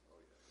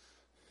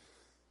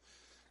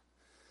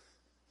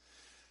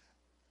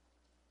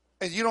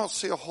 And you don't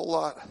see a whole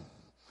lot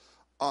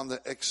on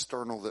the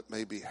external that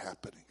may be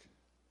happening.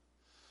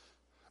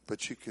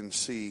 But you can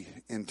see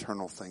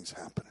internal things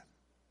happening.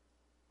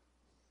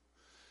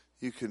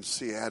 You can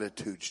see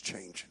attitudes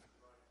changing.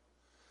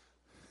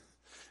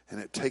 And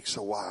it takes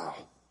a while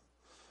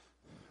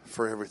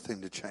for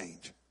everything to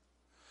change.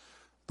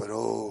 But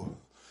oh,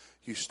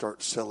 you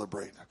start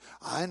celebrating.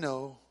 I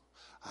know.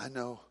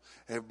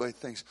 Everybody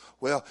thinks,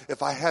 well,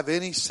 if I have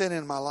any sin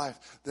in my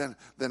life, then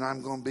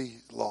I'm going to be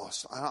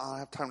lost. I don't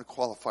have time to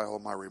qualify all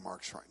of my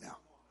remarks right now.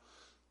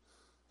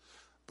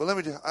 But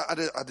let me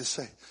I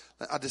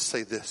just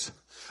say this.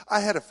 I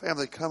had a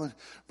family coming,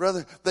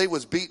 brother, they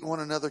was beating one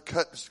another,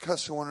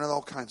 cussing one another,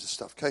 all kinds of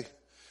stuff, okay?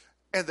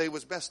 And they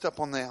was messed up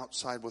on the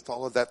outside with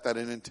all of that it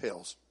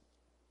entails.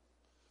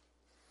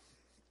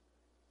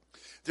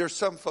 There's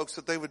some folks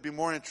that they would be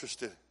more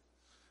interested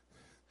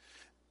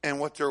in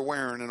what they're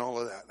wearing and all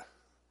of that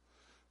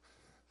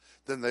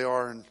than they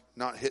are in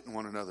not hitting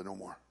one another no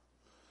more.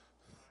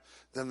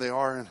 Than they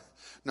are in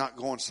not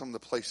going some of the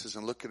places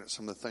and looking at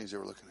some of the things they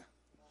were looking at.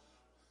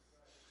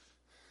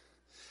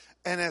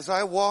 And as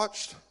I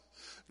watched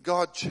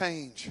God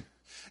change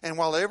And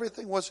while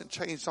everything wasn't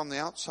changed on the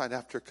outside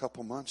after a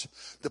couple months,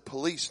 the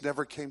police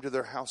never came to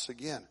their house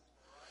again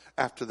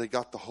after they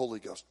got the Holy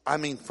Ghost. I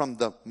mean, from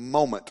the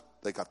moment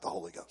they got the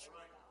Holy Ghost.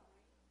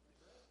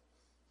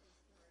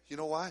 You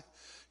know why?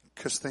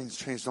 Because things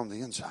changed on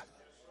the inside.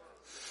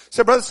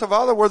 Say, Brother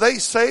Savala, were they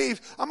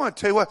saved? I'm going to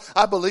tell you what,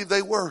 I believe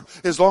they were,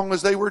 as long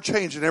as they were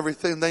changing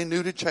everything they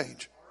knew to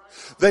change.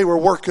 They were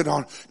working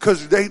on,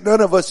 because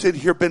none of us in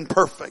here been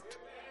perfect.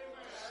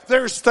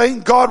 There's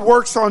things God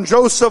works on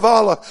Joe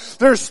Savala.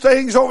 There's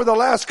things over the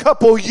last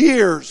couple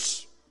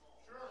years.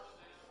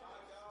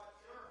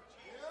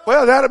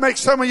 Well, that'll make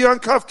some of you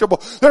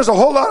uncomfortable. There's a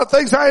whole lot of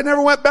things I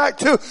never went back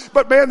to.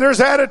 But man,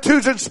 there's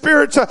attitudes and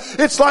spirits.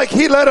 It's like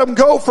he let them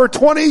go for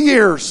 20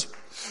 years.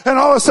 And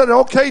all of a sudden,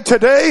 okay,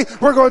 today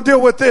we're going to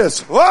deal with this.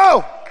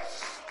 Whoa!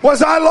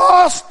 Was I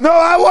lost? No,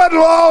 I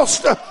wasn't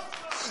lost.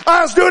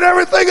 I was doing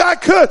everything I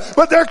could.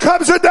 But there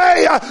comes a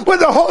day when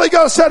the Holy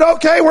Ghost said,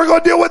 okay, we're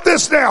going to deal with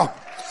this now.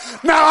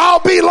 Now I'll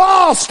be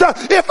lost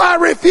if I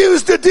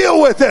refuse to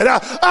deal with it.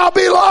 I'll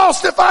be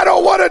lost if I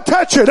don't want to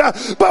touch it.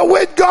 But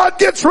when God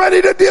gets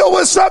ready to deal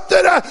with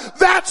something,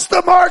 that's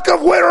the mark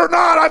of whether or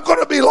not I'm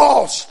going to be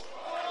lost.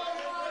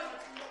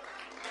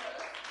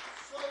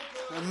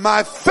 And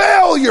my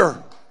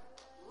failure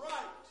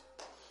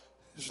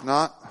is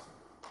not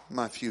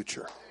my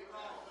future.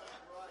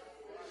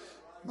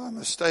 My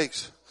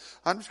mistakes.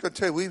 I'm just going to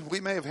tell you, we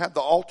may have had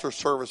the altar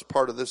service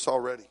part of this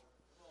already.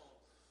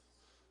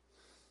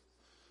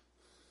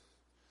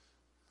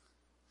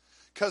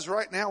 Because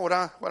right now, what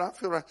I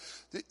feel right,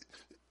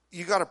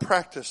 you got to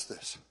practice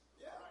this.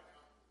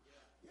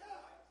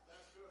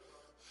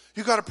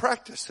 You got to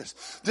practice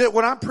this. That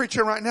what I'm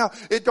preaching right now,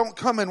 it don't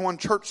come in one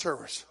church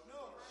service.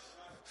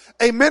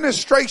 A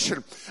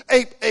ministration,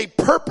 a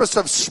purpose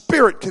of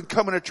spirit can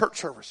come in a church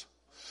service.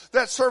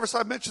 That service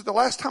I mentioned the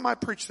last time I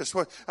preached this,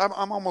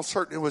 I'm almost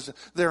certain it was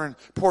there in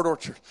Port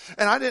Orchard.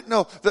 And I didn't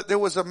know that there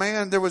was a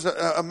man there,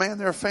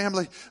 a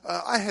family.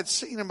 I had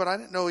seen him, but I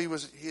didn't know he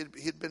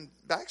had been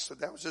backslid.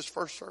 That was his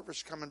first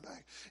service coming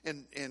back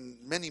in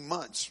many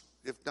months,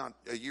 if not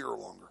a year or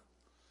longer.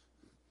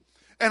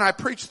 And I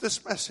preached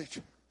this message.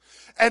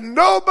 And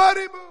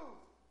nobody moved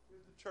in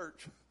the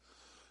church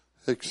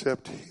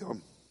except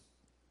him.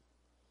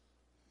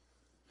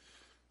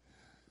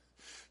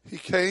 He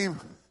came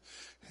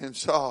and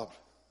sobbed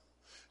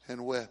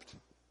and wept.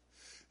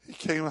 He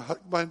came and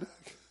hugged my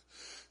neck. He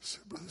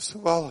said, Brother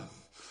Savala,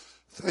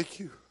 thank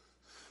you.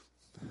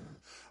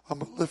 I'm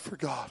going to live for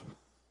God.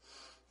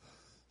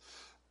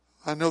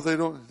 I know they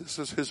don't, this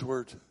is his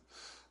words.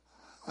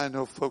 I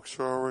know folks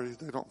are already,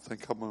 they don't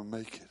think I'm going to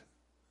make it.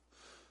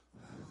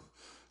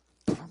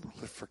 But I'm going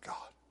to live for God.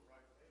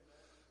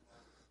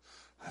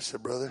 I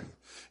said, brother,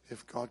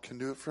 if God can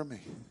do it for me,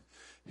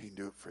 he can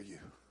do it for you.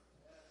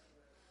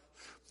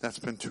 That's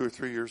been 2 or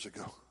 3 years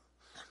ago.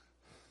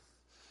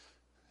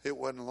 It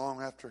wasn't long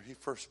after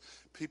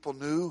people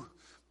knew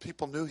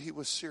he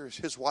was serious.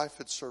 His wife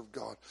had served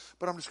God.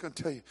 But I'm just going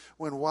to tell you,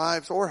 when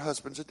wives or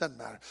husbands, it doesn't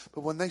matter.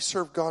 But when they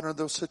serve God in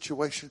those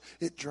situations,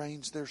 it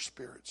drains their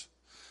spirits.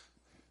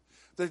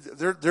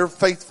 They're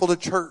faithful to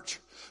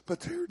church, but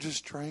they're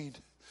just drained.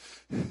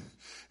 And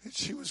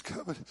she was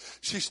coming.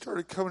 She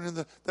started coming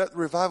in that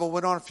revival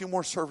went on a few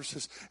more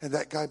services. And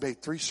that guy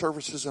made 3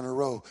 services in a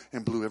row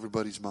and blew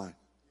everybody's mind.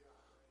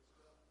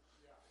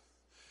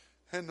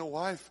 And the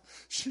wife,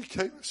 she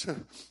came and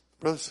said,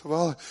 Brother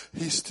Savala,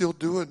 he's still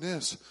doing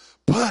this.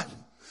 But,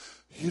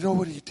 you know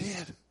what he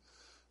did?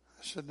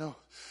 I said, no.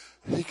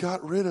 He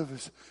got rid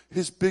of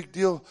his big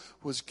deal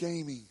was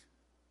gaming.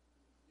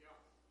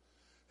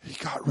 He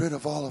got rid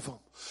of all of them.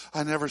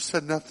 I never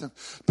said nothing.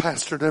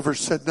 Pastor never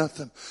said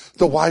nothing.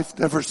 The wife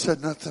never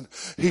said nothing.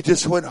 He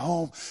just went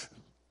home.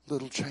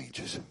 Little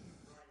changes.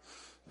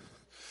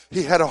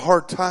 He had a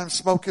hard time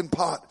smoking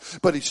pot,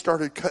 but he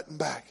started cutting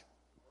back.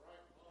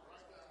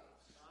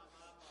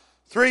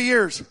 3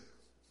 years.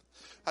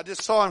 I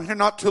just saw him here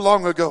not too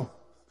long ago.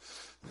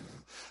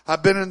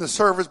 I've been in the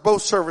service,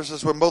 both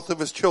services, when both of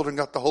his children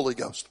got the Holy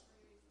Ghost.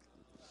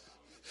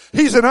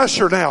 He's an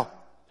usher now.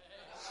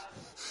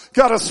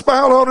 Got a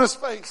smile on his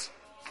face.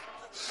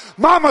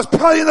 Mama's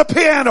playing the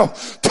piano,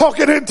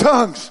 talking in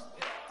tongues.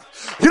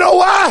 You know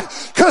why?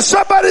 Because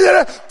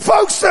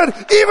folks said,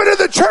 even in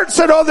the church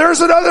said, oh, there's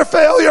another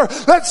failure.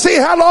 Let's see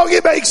how long he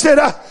makes it.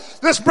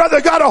 This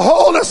brother got a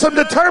hold of some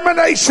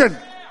determination.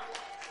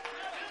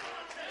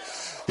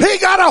 He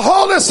got a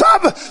hold of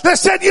something that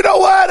said, you know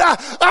what?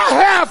 I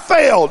have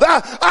failed.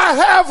 I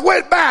have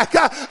went back.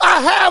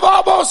 I have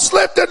almost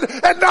slipped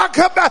and not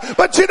come back.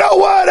 But you know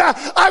what?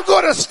 I'm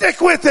going to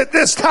stick with it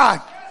this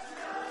time.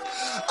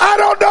 I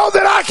don't know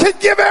that I can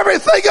give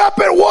everything up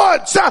at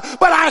once,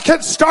 but I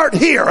can start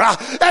here.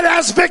 And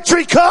as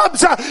victory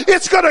comes,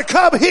 it's going to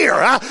come here.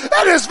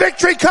 And as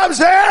victory comes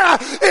there,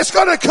 it's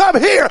going to come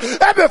here.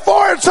 And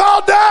before it's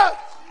all done,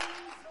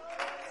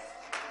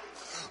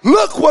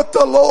 look what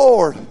the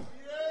Lord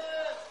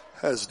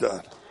has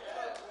done.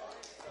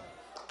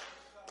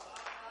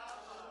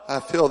 I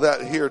feel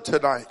that here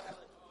tonight.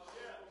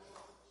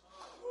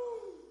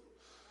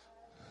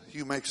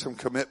 You make some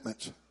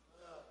commitments.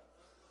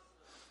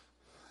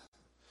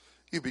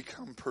 You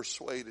become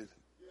persuaded.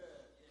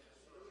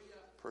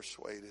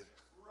 Persuaded.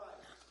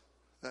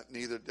 That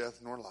neither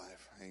death nor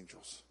life,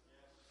 angels,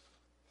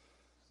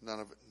 none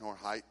of it, nor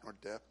height, nor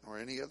depth, nor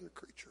any other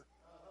creature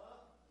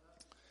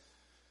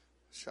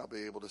shall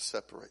be able to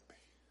separate me.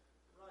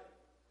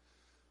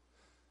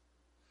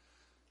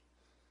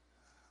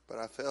 But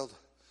I failed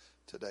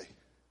today.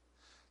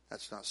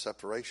 That's not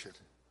separation.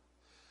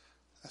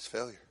 That's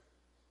failure.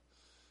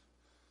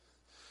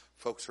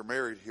 Folks are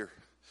married here.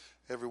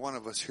 Every one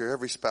of us here,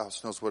 every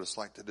spouse knows what it's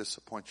like to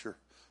disappoint your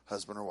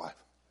husband or wife.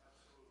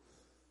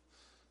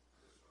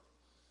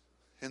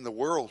 In the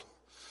world,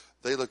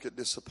 they look at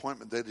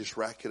disappointment. They just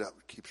rack it up.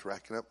 It keeps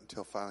racking up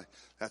until finally,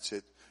 that's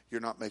it. You're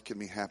not making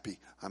me happy.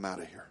 I'm out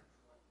of here.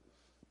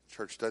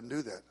 Church doesn't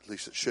do that. At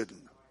least it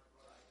shouldn't.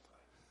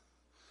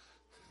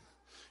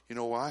 You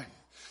know why?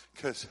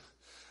 Because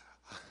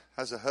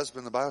as a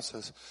husband, the Bible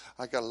says,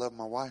 I got to love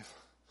my wife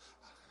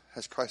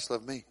as Christ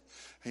loved me.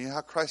 And you know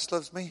how Christ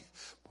loves me?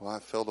 Well, I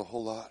failed a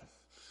whole lot.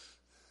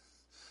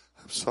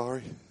 I'm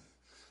sorry.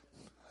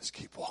 Let's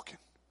keep walking.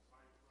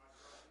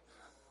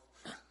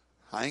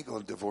 I ain't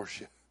going to divorce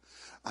you.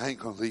 I ain't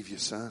going to leave you,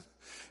 son.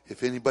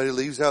 If anybody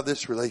leaves out of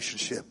this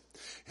relationship,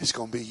 it's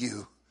going to be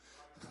you.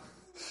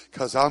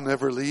 Because I'll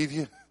never leave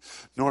you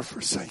nor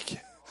forsake you.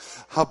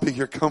 I'll be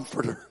your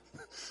comforter.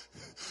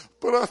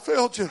 But I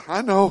failed you.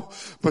 I know.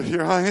 But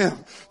here I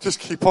am. Just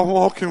keep on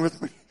walking with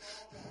me.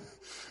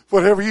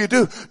 Whatever you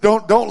do,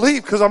 don't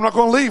leave, because I'm not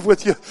going to leave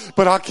with you.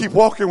 But I'll keep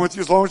walking with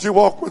you as long as you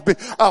walk with me.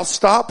 I'll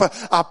stop.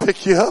 I'll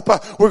pick you up.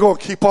 We're going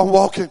to keep on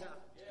walking.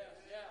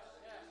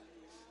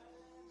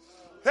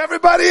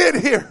 Everybody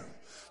in here,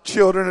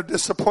 children have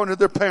disappointed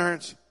their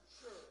parents.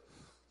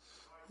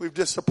 We've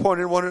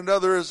disappointed one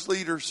another as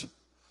leaders.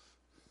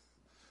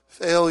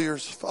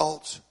 Failures,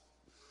 faults,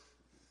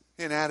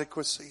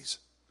 inadequacies,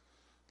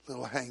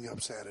 little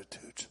hang-ups,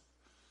 attitudes.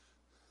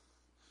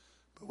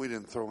 But we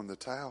didn't throw in the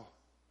towel.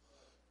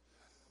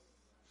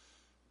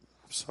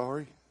 I'm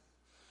sorry.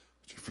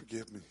 Would you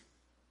forgive me?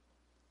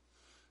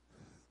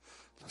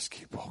 Let's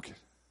keep walking.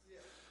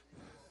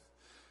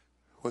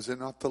 Was it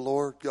not the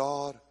Lord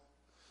God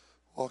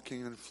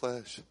walking in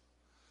flesh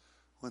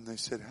when they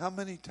said, how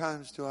many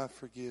times do I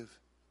forgive?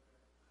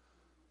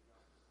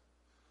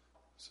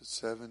 Is it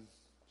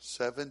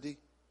 70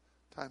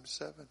 times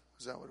 7?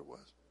 Is that what it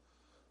was?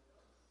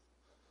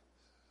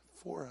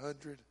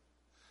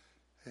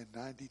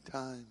 490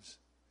 times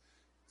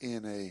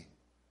in a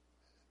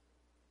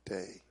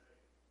day.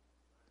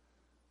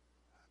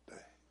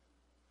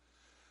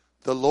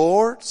 The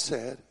Lord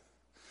said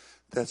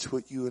that's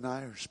what you and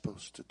I are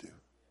supposed to do.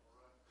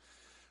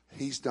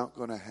 He's not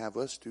going to have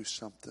us do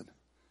something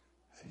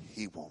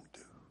He won't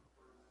do.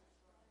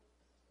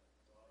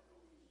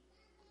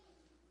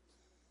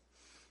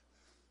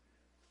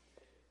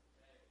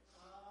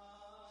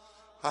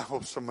 I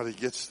hope somebody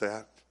gets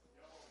that.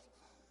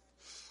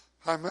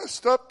 I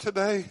messed up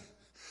today.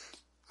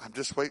 I'm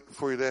just waiting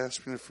for you to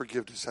ask me for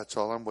forgiveness. That's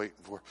all I'm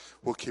waiting for.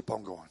 We'll keep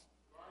on going.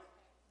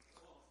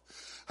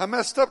 I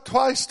messed up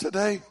twice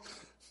today.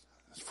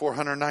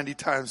 490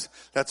 times.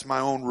 That's my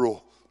own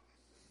rule.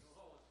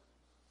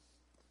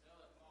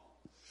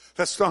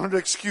 That's not an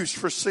excuse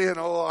for sin.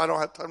 Oh, I don't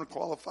have time to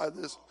qualify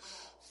this.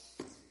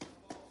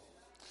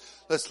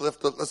 Let's love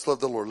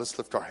the Lord. Let's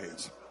lift our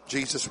hands.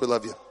 Jesus, we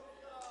love you.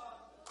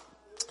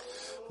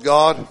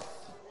 God,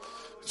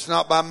 it's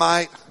not by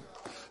might,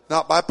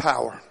 not by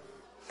power,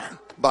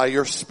 by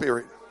your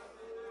Spirit.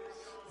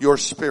 Your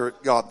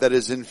Spirit, God, that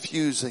is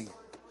infusing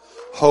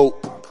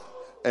hope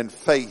and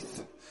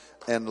faith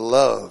and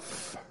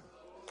love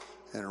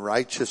and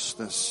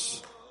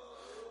righteousness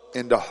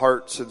into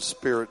hearts and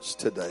spirits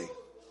today.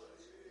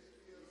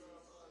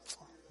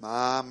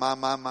 My.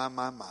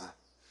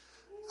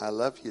 I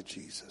love you,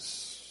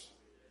 Jesus.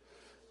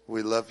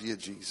 We love you,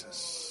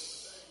 Jesus.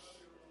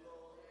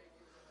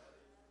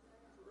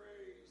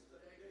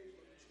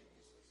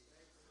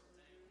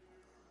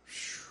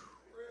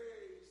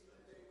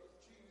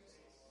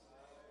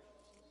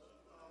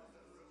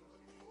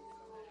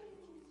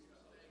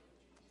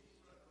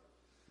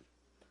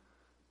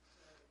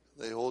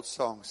 The old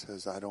song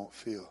says, I don't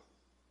feel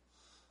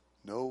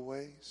no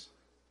ways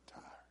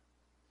tired.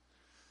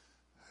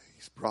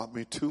 He's brought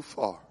me too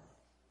far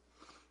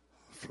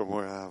from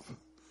where I've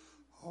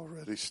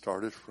already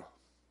started from.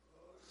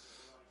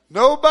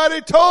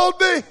 Nobody told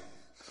me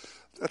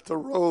that the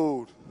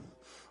road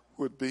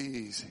would be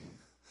easy.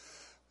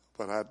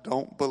 But I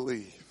don't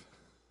believe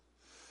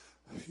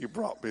He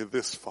brought me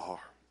this far.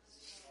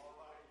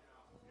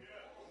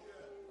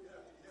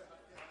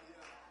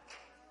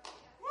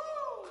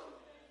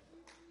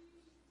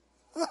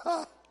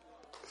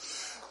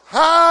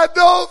 I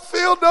don't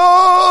feel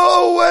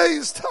no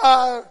ways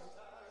tired.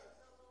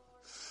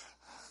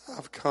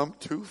 I've come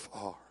too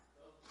far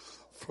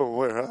from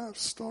where I've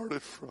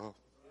started from.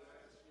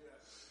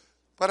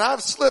 But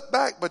I've slipped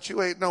back, but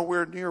you ain't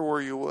nowhere near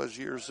where you was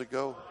years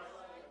ago.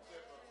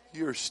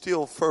 You're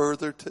still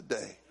further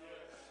today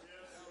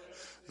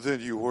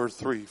than you were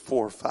 3,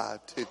 4,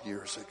 5, 10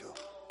 years ago.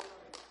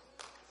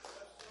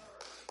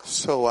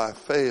 So I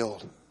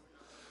failed.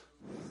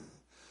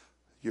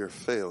 Your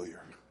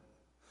failure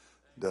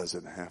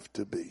doesn't have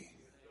to be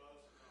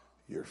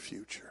your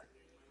future.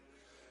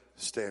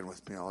 Stand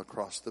with me all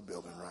across the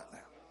building right now.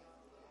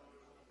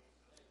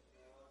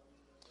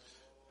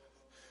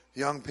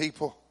 Young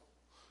people,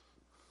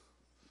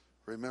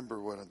 remember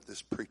what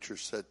this preacher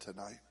said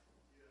tonight.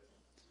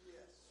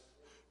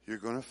 You're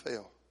going to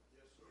fail.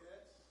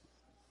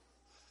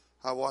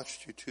 I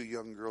watched you two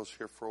young girls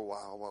here for a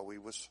while we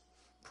was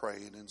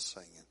praying and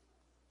singing.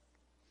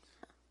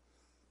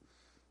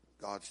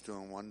 God's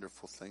doing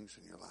wonderful things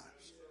in your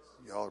lives.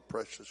 Y'all are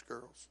precious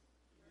girls.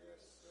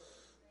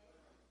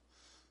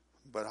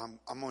 But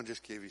I'm going to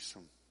just give you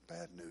some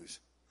bad news.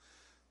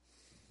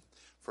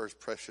 For as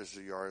precious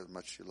as you are, as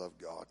much you love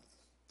God,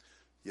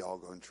 y'all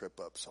going to trip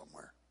up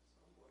somewhere.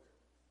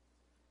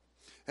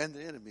 And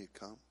the enemy will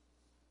come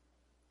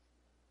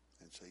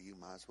and say, you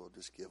might as well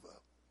just give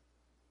up.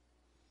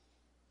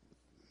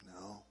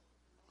 No.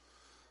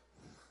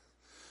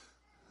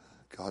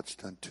 God's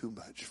done too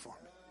much for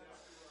me.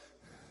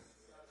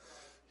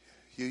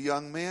 You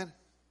young men,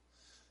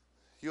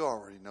 you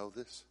already know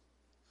this.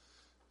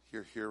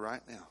 You're here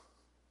right now,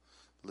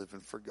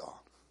 living for God.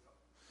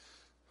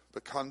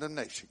 But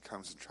condemnation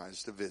comes and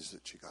tries to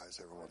visit you guys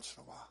every once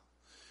in a while.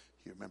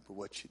 You remember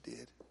what you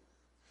did?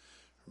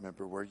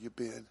 Remember where you've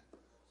been?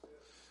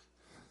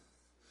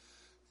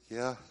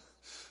 Yeah,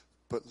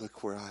 but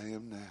look where I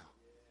am now.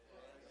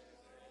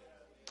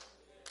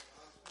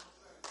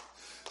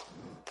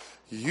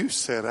 You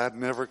said I'd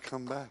never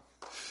come back.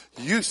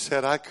 You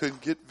said I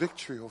couldn't get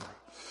victory over it.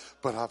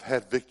 But I've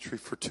had victory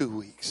for 2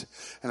 weeks.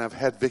 And I've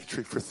had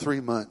victory for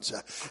 3 months.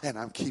 And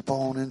I keep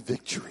on in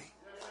victory.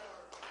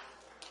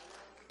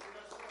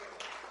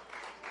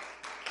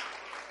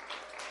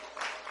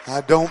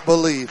 I don't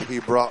believe he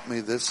brought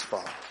me this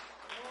far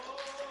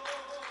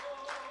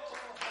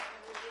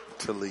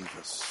to leave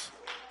us.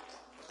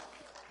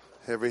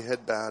 Every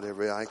head bowed,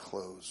 every eye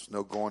closed.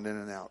 No going in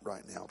and out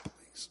right now,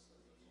 please.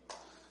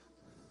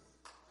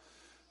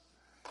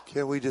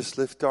 Can we just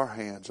lift our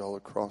hands all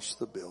across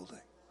the building?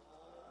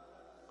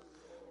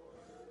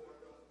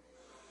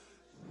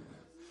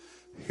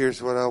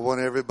 Here's what I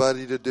want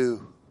everybody to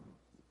do.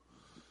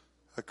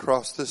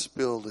 Across this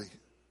building,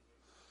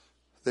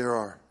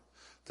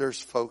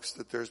 there's folks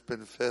that there's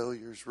been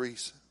failures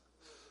recent.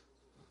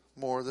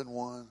 More than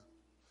one.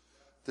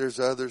 There's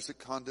others that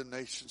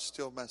condemnation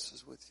still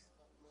messes with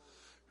you.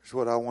 Here's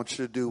what I want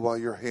you to do while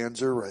your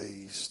hands are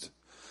raised.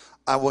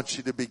 I want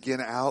you to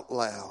begin out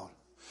loud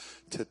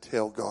to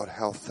tell God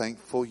how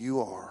thankful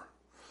you are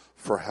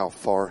for how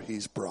far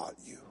he's brought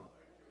you.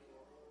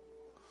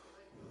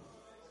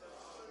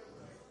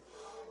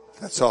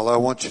 That's all I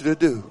want you to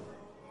do.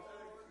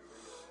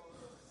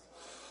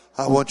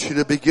 I want you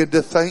to begin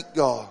to thank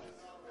God.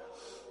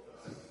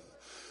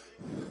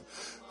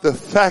 The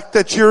fact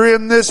that you're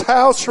in this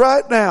house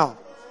right now.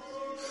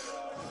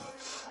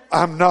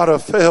 I'm not a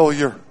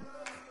failure.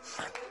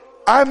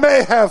 I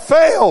may have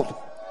failed.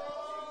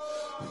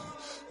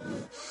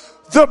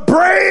 The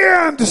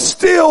brand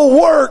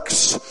still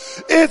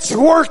works. It's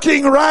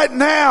working right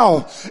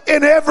now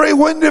in every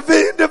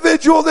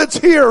individual that's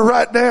here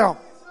right now.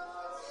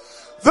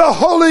 The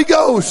Holy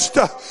Ghost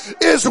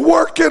is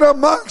working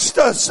amongst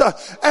us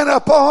and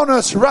upon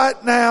us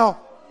right now.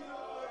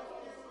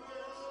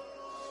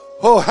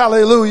 Oh,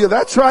 hallelujah.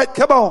 That's right.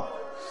 Come on.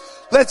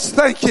 Let's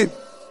thank him.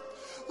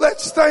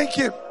 Let's thank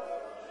him.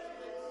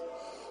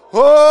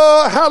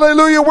 Oh,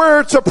 hallelujah. Where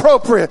it's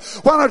appropriate.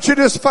 Why don't you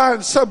just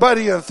find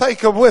somebody and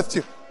thank them with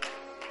you?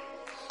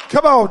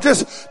 Come on.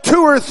 Just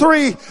 2 or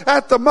 3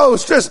 at the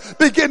most. Just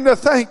begin to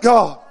thank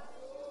God.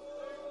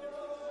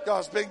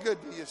 God's been good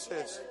to you,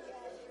 sis.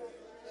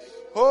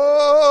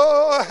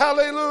 Oh,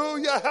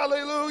 hallelujah,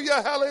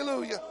 hallelujah,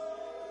 hallelujah.